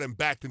what's got him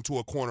backed into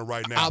a corner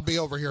right now. I'll be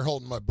over here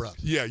holding my breath.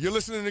 Yeah, you're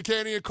listening to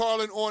Candy and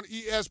Carlin on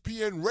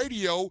ESPN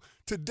Radio.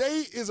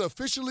 Today is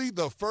officially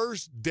the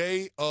first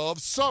day of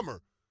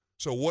summer.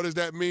 So what does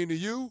that mean to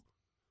you?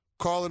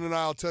 Carlin and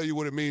I will tell you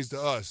what it means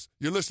to us.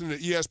 You're listening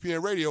to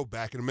ESPN Radio.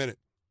 Back in a minute.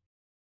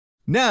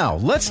 Now,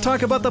 let's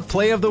talk about the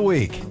play of the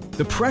week.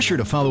 The pressure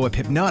to follow up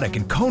Hypnotic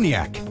and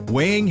Cognac,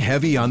 weighing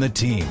heavy on the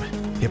team.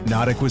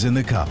 Hypnotic was in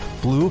the cup,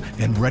 blue,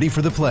 and ready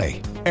for the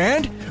play.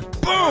 And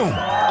boom!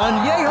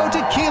 Añejo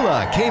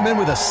Tequila came in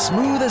with a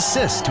smooth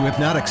assist to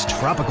Hypnotic's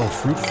tropical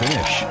fruit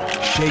finish.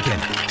 Shaken,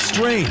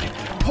 strained,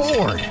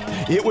 poured.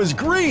 It was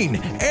green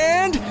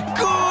and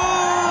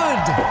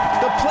good!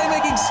 The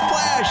playmaking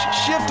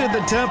splash shifted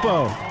the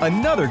tempo.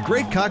 Another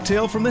great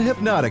cocktail from the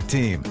Hypnotic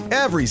team.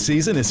 Every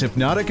season is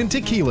Hypnotic and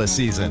Tequila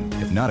season.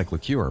 Hypnotic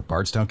Liqueur,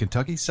 Bardstown,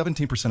 Kentucky,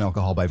 17%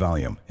 alcohol by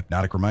volume.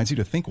 Hypnotic reminds you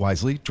to think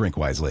wisely, drink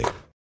wisely.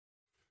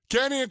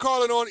 Candy and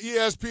Carlin on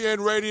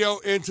ESPN Radio,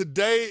 and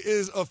today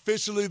is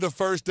officially the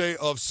first day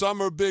of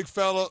summer, big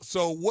fella.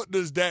 So what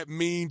does that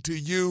mean to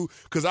you?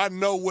 Because I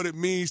know what it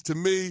means to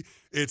me.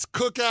 It's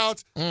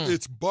cookouts,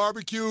 it's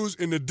barbecues,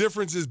 and the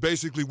difference is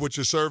basically what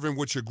you're serving,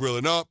 what you're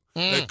grilling up.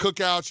 At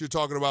cookouts, you're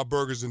talking about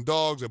burgers and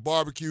dogs. At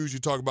barbecues, you're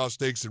talking about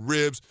steaks and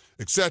ribs,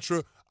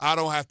 etc. I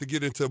don't have to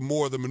get into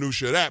more of the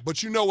minutia of that,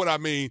 but you know what I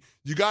mean.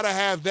 You got to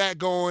have that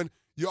going.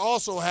 You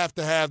also have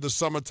to have the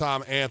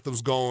summertime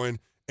anthems going.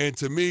 And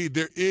to me,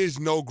 there is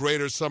no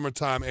greater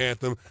summertime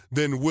anthem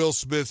than Will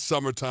Smith's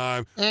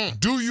Summertime.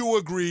 Do you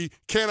agree?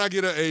 Can I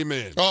get an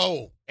amen?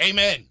 Oh,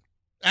 amen.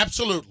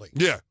 Absolutely.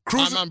 Yeah.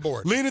 I'm on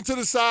board. Leaning to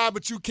the side,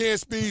 but you can't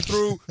speed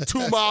through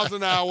 2 miles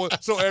an hour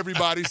so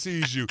everybody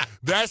sees you.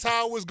 That's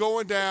how it was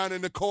going down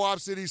in the Co-op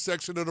City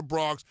section of the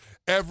Bronx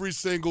every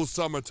single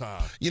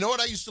summertime. You know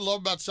what I used to love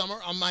about summer?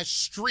 On my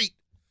street,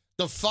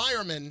 the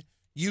firemen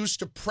used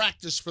to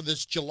practice for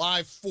this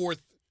July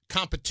 4th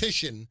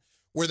competition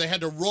where they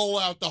had to roll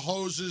out the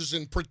hoses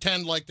and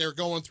pretend like they're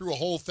going through a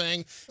whole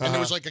thing. And there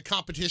was like a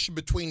competition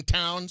between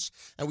towns.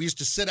 And we used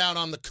to sit out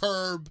on the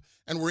curb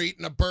and we're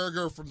eating a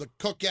burger from the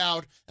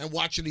cookout and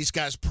watching these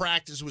guys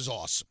practice. It was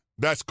awesome.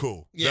 That's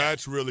cool. Yeah.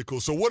 That's really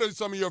cool. So what are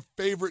some of your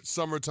favorite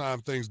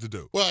summertime things to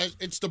do? Well,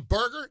 it's the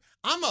burger.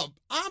 I'm a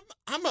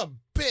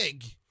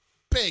big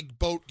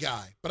boat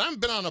guy, but I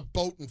haven't been on a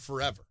boat in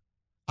forever.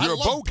 You're a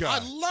boat guy. I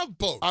love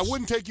boats. I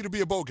wouldn't take you to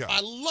be a boat guy.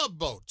 I love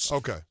boats.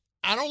 Okay.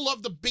 I don't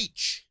love the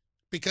beach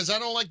because I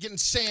don't like getting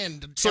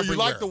sand So everywhere.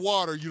 you like the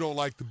water, you don't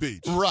like the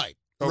beach. Right.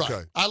 Okay.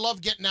 Right. I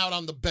love getting out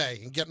on the bay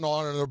and getting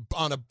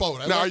on a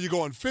boat. Now, are you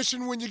going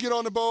fishing when you get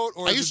on the boat?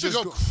 Or I is used it to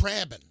just go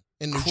crabbing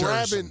in New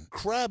Jersey.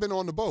 Crabbing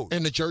on the boat.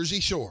 In the Jersey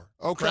Shore.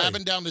 Okay.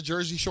 Crabbing down the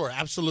Jersey Shore,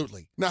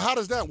 absolutely. Now, how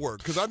does that work?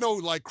 Because I know,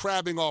 like,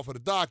 crabbing off of the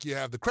dock, you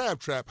have the crab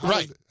trap.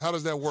 How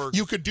does that work?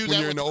 You could do when that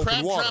you're with in the the open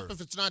crab water? trap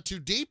if it's not too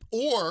deep,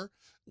 or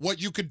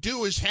what you could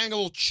do is hang a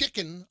little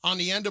chicken on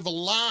the end of a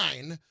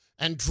line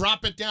and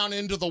drop it down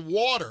into the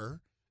water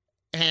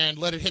and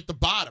let it hit the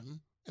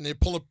bottom, and you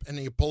pull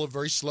it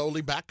very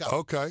slowly back up.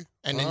 Okay.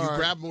 And then All you right.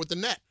 grab them with the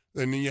net.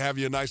 And then you have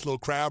your nice little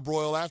crab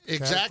broil after.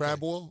 Exactly. Crab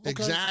boil? Okay.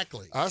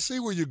 Exactly. I see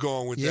where you're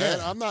going with Yeah.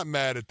 that. I'm not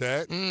mad at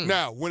that.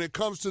 Now, when it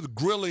comes to the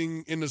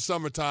grilling in the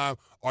summertime,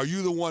 are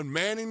you the one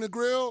manning the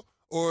grill,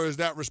 or is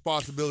that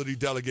responsibility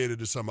delegated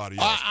to somebody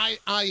else?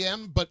 I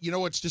am, but you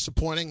know what's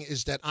disappointing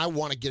is that I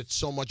want to get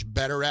so much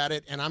better at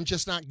it, and I'm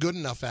just not good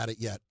enough at it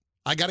yet.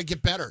 I got to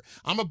get better.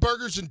 I'm a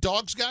burgers and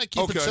dogs guy.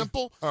 Keep it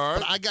simple. All right.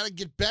 But I got to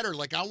get better.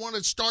 Like, I want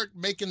to start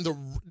making the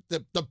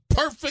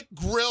perfect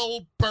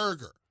grill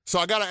burger. So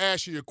I got to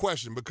ask you a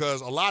question, because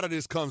a lot of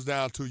this comes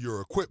down to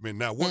your equipment.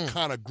 Now, what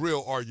kind of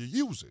grill are you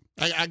using?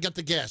 I got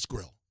the gas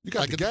grill. You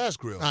got the gas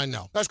grill. I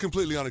know. That's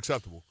completely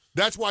unacceptable.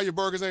 That's why your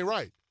burgers ain't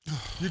right.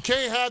 You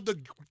can't have I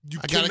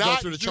gotta go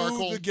cannot through the do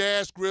charcoal? the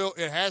gas grill.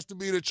 It has to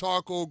be the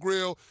charcoal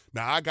grill.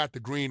 Now, I got the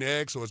green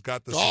egg, so it's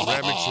got the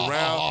ceramics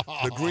around.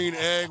 The green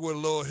egg with a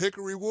little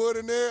hickory wood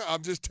in there.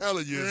 I'm just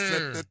telling you,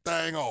 set that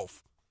thing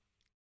off.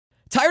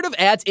 Tired of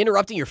ads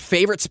interrupting your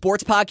favorite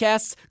sports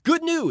podcasts?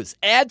 Good news!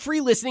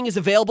 Ad-free listening is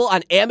available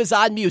on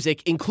Amazon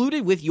Music,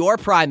 included with your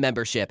Prime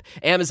membership.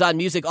 Amazon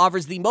Music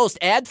offers the most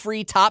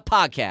ad-free top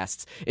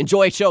podcasts.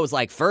 Enjoy shows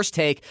like First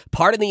Take,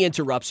 Pardon the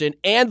Interruption,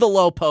 and The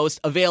Low Post,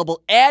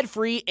 available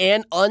ad-free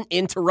and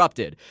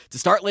uninterrupted. To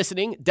start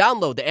listening,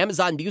 download the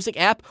Amazon Music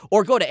app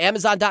or go to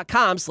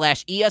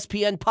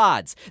Amazon.com/ESPN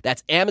Pods.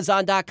 That's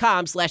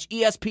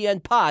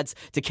Amazon.com/ESPN Pods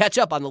to catch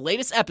up on the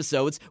latest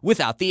episodes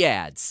without the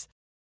ads.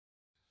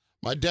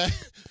 My dad,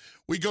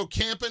 we go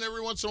camping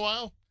every once in a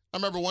while. I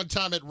remember one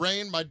time it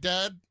rained. My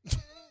dad,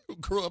 who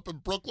grew up in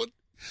Brooklyn,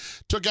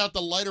 took out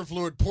the lighter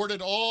fluid, poured it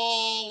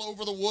all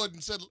over the wood,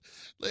 and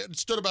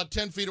stood about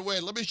 10 feet away.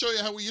 Let me show you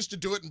how we used to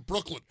do it in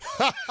Brooklyn.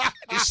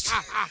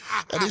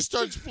 And he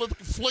starts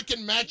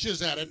flicking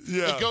matches at it.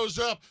 Yeah. It goes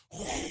up.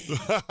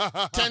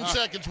 10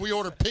 seconds, we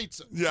order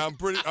pizza. Yeah, I'm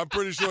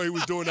pretty sure he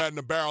was doing that in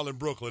the barrel in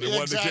Brooklyn. It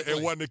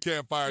wasn't a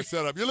campfire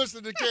setup. You're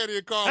listening to Candy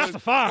and Carlin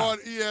on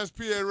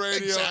ESPN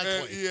Radio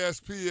and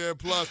ESPN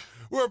Plus.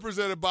 We're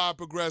presented by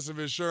Progressive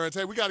Insurance.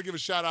 Hey, we got to give a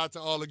shout out to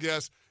all the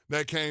guests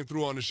that came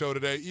through on the show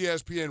today.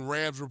 ESPN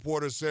Rams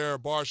reporter Sarah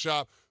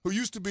Barshop, who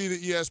used to be the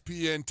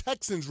ESPN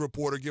Texans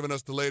reporter, giving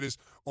us the latest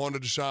on the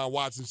Deshaun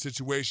Watson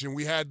situation.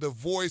 We had the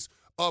voice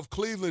of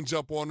Cleveland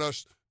jump on the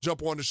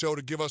show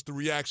to give us the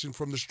reaction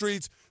from the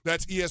streets.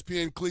 That's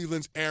ESPN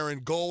Cleveland's Aaron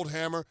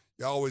Goldhammer.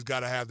 You always got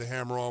to have the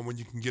hammer on when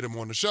you can get him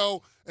on the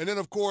show. And then,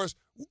 of course,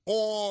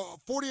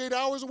 48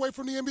 hours away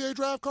from the NBA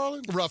draft,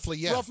 Carlin? Roughly,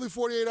 yeah. Roughly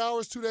 48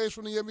 hours, 2 days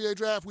from the NBA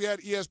draft. We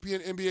had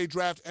ESPN NBA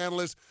draft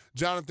analyst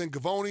Jonathan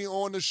Givony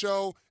on the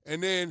show.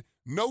 And then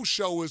no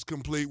show is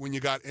complete when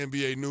you got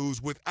NBA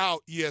news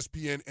without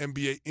ESPN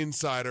NBA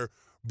insider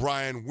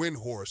Brian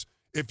Windhorst.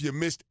 If you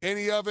missed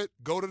any of it,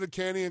 go to the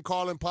Candy and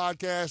Carlin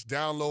podcast,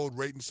 download,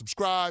 rate, and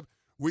subscribe.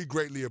 We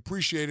greatly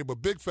appreciate it.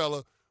 But, big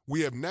fella,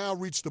 we have now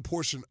reached the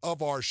portion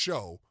of our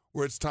show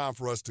where it's time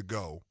for us to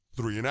go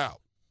 3 and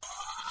out.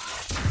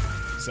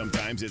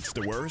 Sometimes it's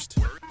the worst.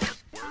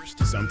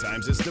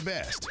 Sometimes it's the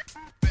best.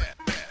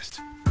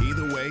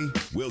 Either way,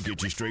 we'll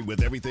get you straight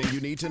with everything you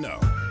need to know.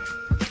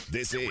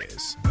 This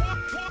is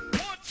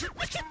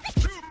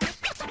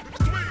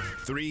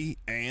 3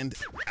 and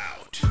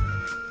Out.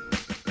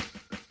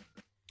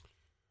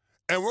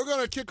 And we're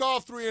going to kick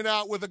off 3 and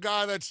Out with a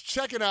guy that's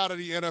checking out of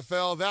the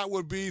NFL. That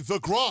would be the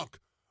Gronk.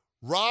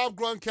 Rob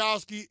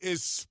Gronkowski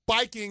is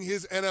spiking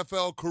his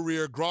NFL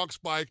career. Gronk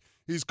spike.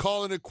 He's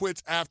calling it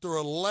quits after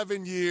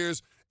 11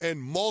 years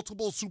and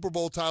multiple Super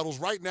Bowl titles.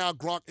 Right now,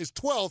 Gronk is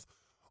 12th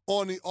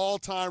on the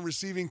all-time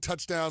receiving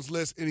touchdowns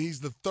list, and he's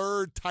the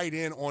third tight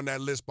end on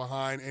that list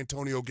behind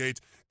Antonio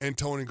Gates and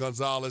Tony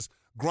Gonzalez.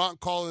 Gronk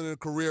calling it a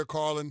career,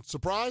 Carlin.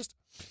 Surprised?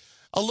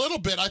 A little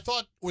bit. I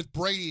thought with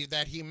Brady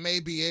that he may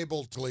be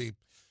able to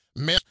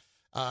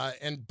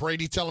and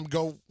Brady tell him,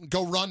 go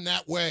run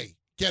that way.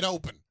 Get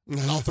open. And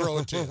I'll throw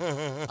it to you.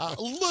 A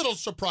little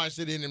surprised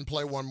he didn't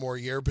play one more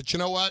year, but you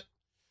know what?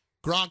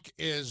 Gronk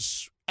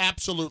is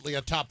absolutely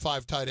a top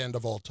 5 tight end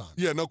of all time.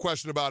 Yeah, no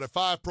question about it.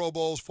 5 Pro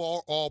Bowls,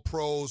 4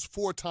 All-Pros,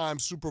 4-time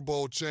Super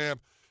Bowl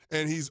champ,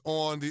 and he's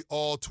on the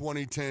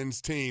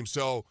All-2010s team.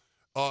 So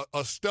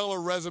a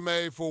stellar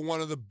resume for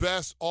one of the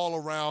best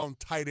all-around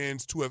tight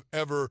ends to have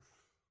ever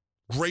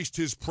graced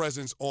his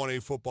presence on a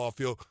football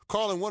field.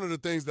 Carlin, one of the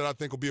things that I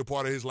think will be a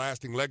part of his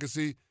lasting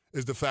legacy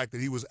is the fact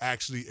that he was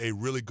actually a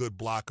really good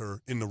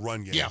blocker in the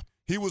run game. Yeah.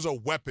 He was a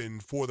weapon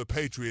for the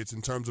Patriots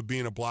in terms of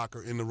being a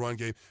blocker in the run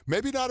game.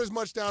 Maybe not as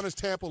much down as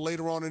Tampa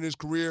later on in his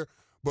career,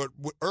 but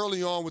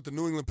early on with the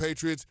New England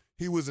Patriots,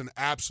 he was an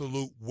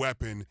absolute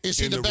weapon. Is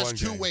he in the best run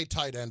game. two-way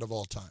tight end of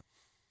all time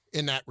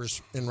in that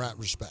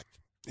respect?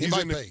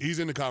 He's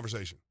in the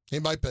conversation. He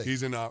might be.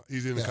 He's in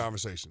the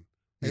conversation.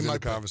 He's in the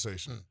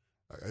conversation.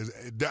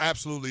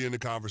 Absolutely in the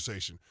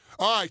conversation.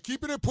 All right,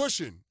 keeping it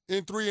pushing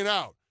in 3 and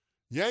out.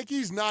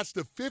 Yankees notched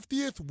the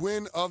 50th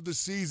win of the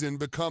season,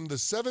 become the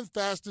 7th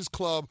fastest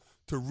club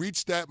to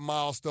reach that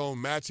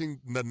milestone, matching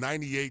the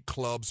 98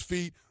 club's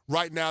feat.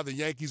 Right now, the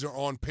Yankees are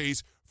on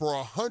pace for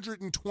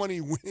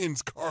 120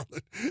 wins,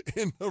 Carlin,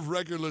 in the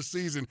regular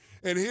season.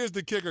 And here's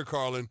the kicker,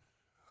 Carlin.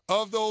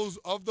 Of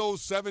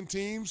those 7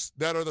 teams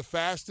that are the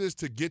fastest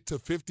to get to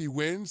 50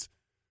 wins,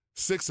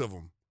 6 of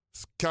them,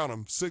 count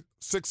them,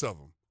 6 of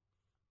them.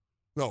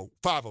 No,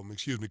 5 of them,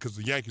 excuse me, because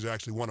the Yankees are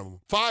actually one of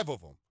them. 5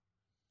 of them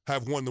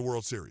have won the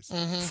World Series.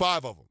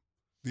 5 of them.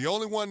 The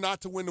only one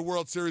not to win the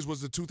World Series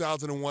was the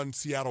 2001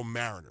 Seattle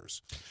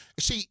Mariners.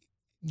 See,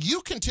 you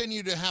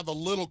continue to have a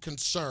little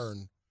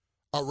concern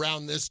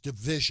around this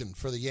division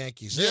for the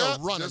Yankees. They are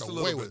running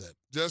away with it.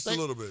 Just a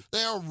little bit.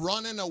 They are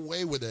running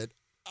away with it.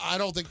 I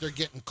don't think they're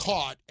getting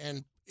caught,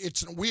 and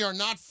we are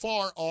not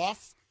far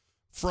off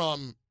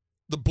from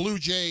the Blue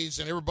Jays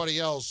and everybody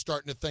else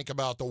starting to think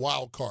about the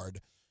wild card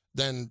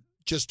than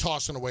just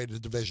tossing away the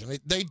division.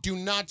 They do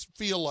not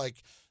feel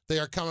like they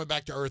are coming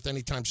back to earth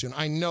anytime soon.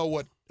 I know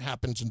what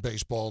happens in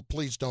baseball.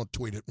 Please don't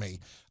tweet at me.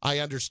 I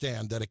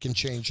understand that it can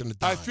change in a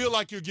dime. I feel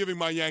like you're giving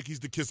my Yankees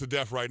the kiss of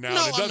death right now.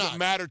 No, it doesn't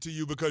matter to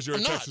you because you're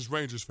a Texas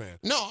Rangers fan.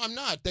 No, I'm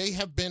not. They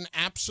have been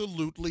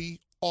absolutely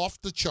off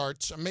the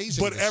charts,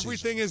 amazing. But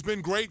everything has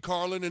been great,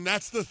 Carlin, and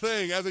that's the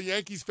thing. As a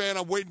Yankees fan,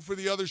 I'm waiting for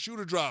the other shoe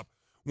to drop.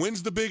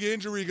 When's the big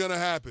injury going to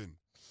happen?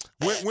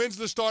 When's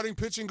the starting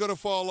pitching going to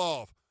fall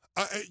off?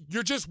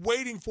 You're just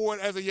waiting for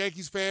it as a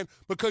Yankees fan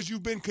because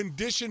you've been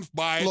conditioned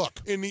by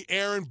it in the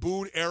Aaron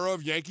Boone era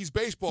of Yankees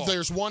baseball.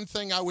 There's one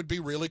thing I would be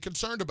really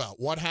concerned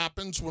about. What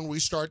happens when we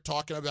start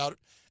talking about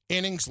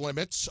innings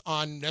limits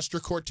on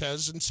Nestor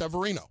Cortez and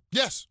Severino?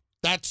 Yes.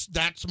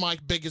 That's my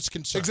biggest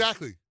concern.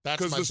 Exactly.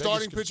 Because the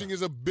starting pitching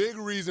is a big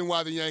reason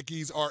why the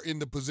Yankees are in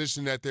the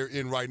position that they're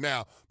in right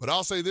now. But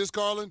I'll say this,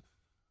 Carlin,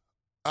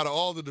 out of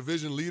all the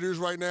division leaders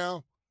right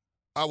now,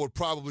 I would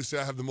probably say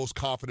I have the most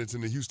confidence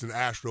in the Houston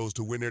Astros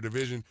to win their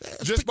division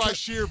just by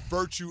sheer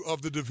virtue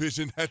of the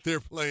division that they're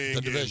playing.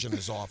 The division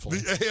is awful.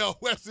 The AL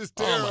West is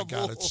terrible. Oh, my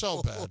God, it's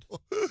so bad.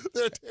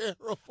 They're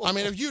terrible. I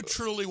mean, if you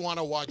truly want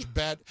to watch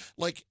bad,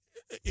 like,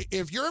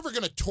 if you're ever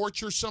going to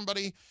torture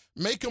somebody,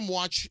 make them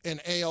watch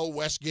an AL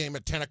West game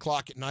at 10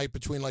 o'clock at night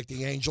between, like,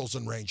 the Angels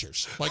and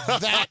Rangers. Like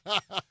that.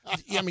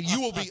 I mean, you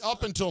will be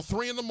up until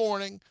 3 in the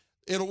morning.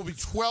 It will be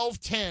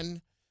 12:10.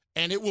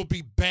 And it will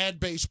be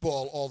bad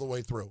baseball all the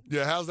way through.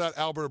 Yeah, how's that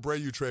Albert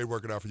Abreu trade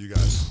working out for you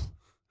guys?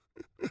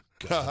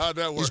 How'd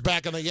that work? He's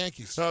back on the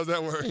Yankees. How's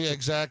that work? Yeah,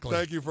 exactly.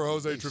 Thank you for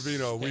Jose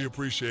Trevino. We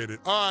appreciate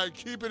it. All right,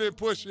 keeping it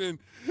pushing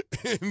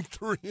in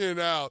 3 and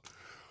out.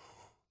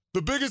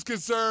 The biggest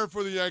concern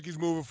for the Yankees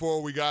moving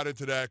forward, we got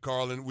into that,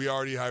 Carlin. We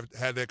already have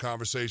had that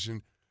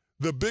conversation.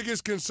 The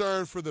biggest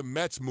concern for the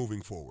Mets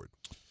moving forward?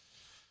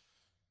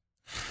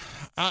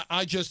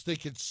 I just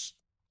think it's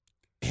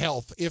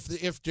health. If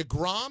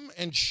DeGrom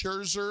and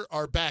Scherzer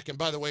are back, and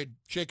by the way,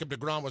 Jacob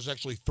DeGrom was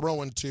actually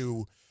throwing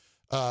to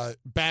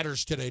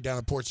batters today down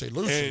at Port St.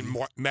 Lucie. And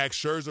Max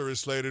Scherzer is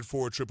slated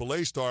for a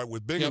AAA start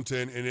with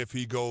Binghamton, and if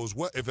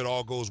it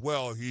all goes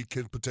well, he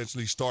can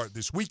potentially start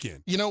this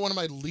weekend. You know, one of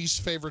my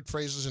least favorite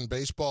phrases in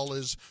baseball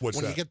is when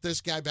you get this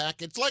guy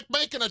back, it's like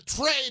making a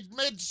trade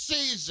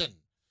mid-season.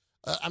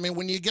 I mean,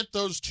 when you get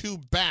those two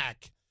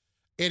back,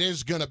 it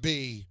is going to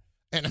be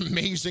an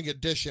amazing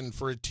addition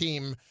for a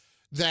team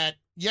that,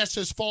 yes,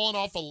 has fallen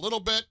off a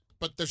little bit,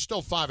 but they're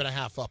still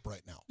 5.5 up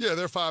right now. Yeah,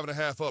 they're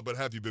 5.5 up, but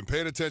have you been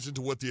paying attention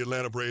to what the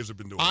Atlanta Braves have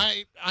been doing?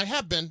 I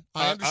have been.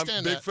 I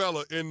understand that. Big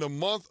fella, in the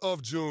month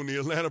of June, the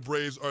Atlanta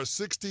Braves are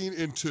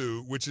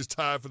 16-2, which is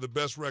tied for the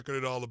best record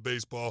in all of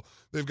baseball.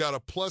 They've got a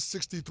plus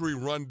 63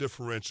 run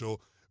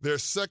differential. They're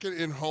second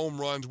in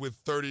home runs with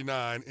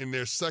 39, and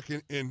they're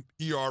second in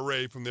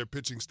ERA from their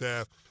pitching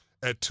staff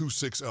at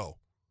 2.60.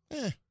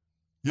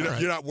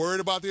 You're not worried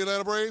about the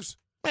Atlanta Braves?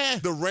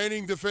 The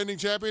reigning defending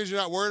champions, you're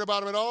not worried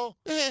about them at all?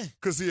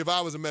 Because, see, if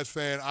I was a Mets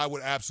fan, I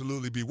would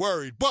absolutely be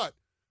worried. But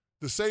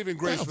the saving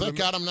grace thank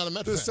God I'm not a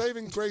Mets fan. The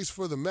saving grace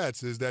for the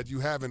Mets is that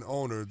you have an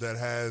owner that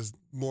has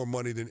more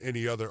money than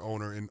any other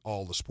owner in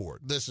all the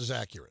sport. This is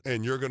accurate.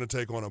 And you're going to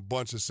take on a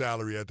bunch of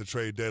salary at the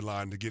trade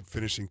deadline to get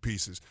finishing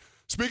pieces.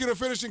 Speaking of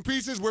finishing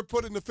pieces, we're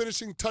putting the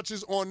finishing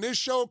touches on this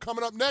show.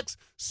 Coming up next,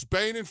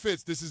 Spain and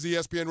Fitz. This is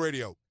ESPN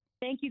Radio.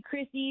 Thank you,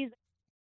 Chrissy's.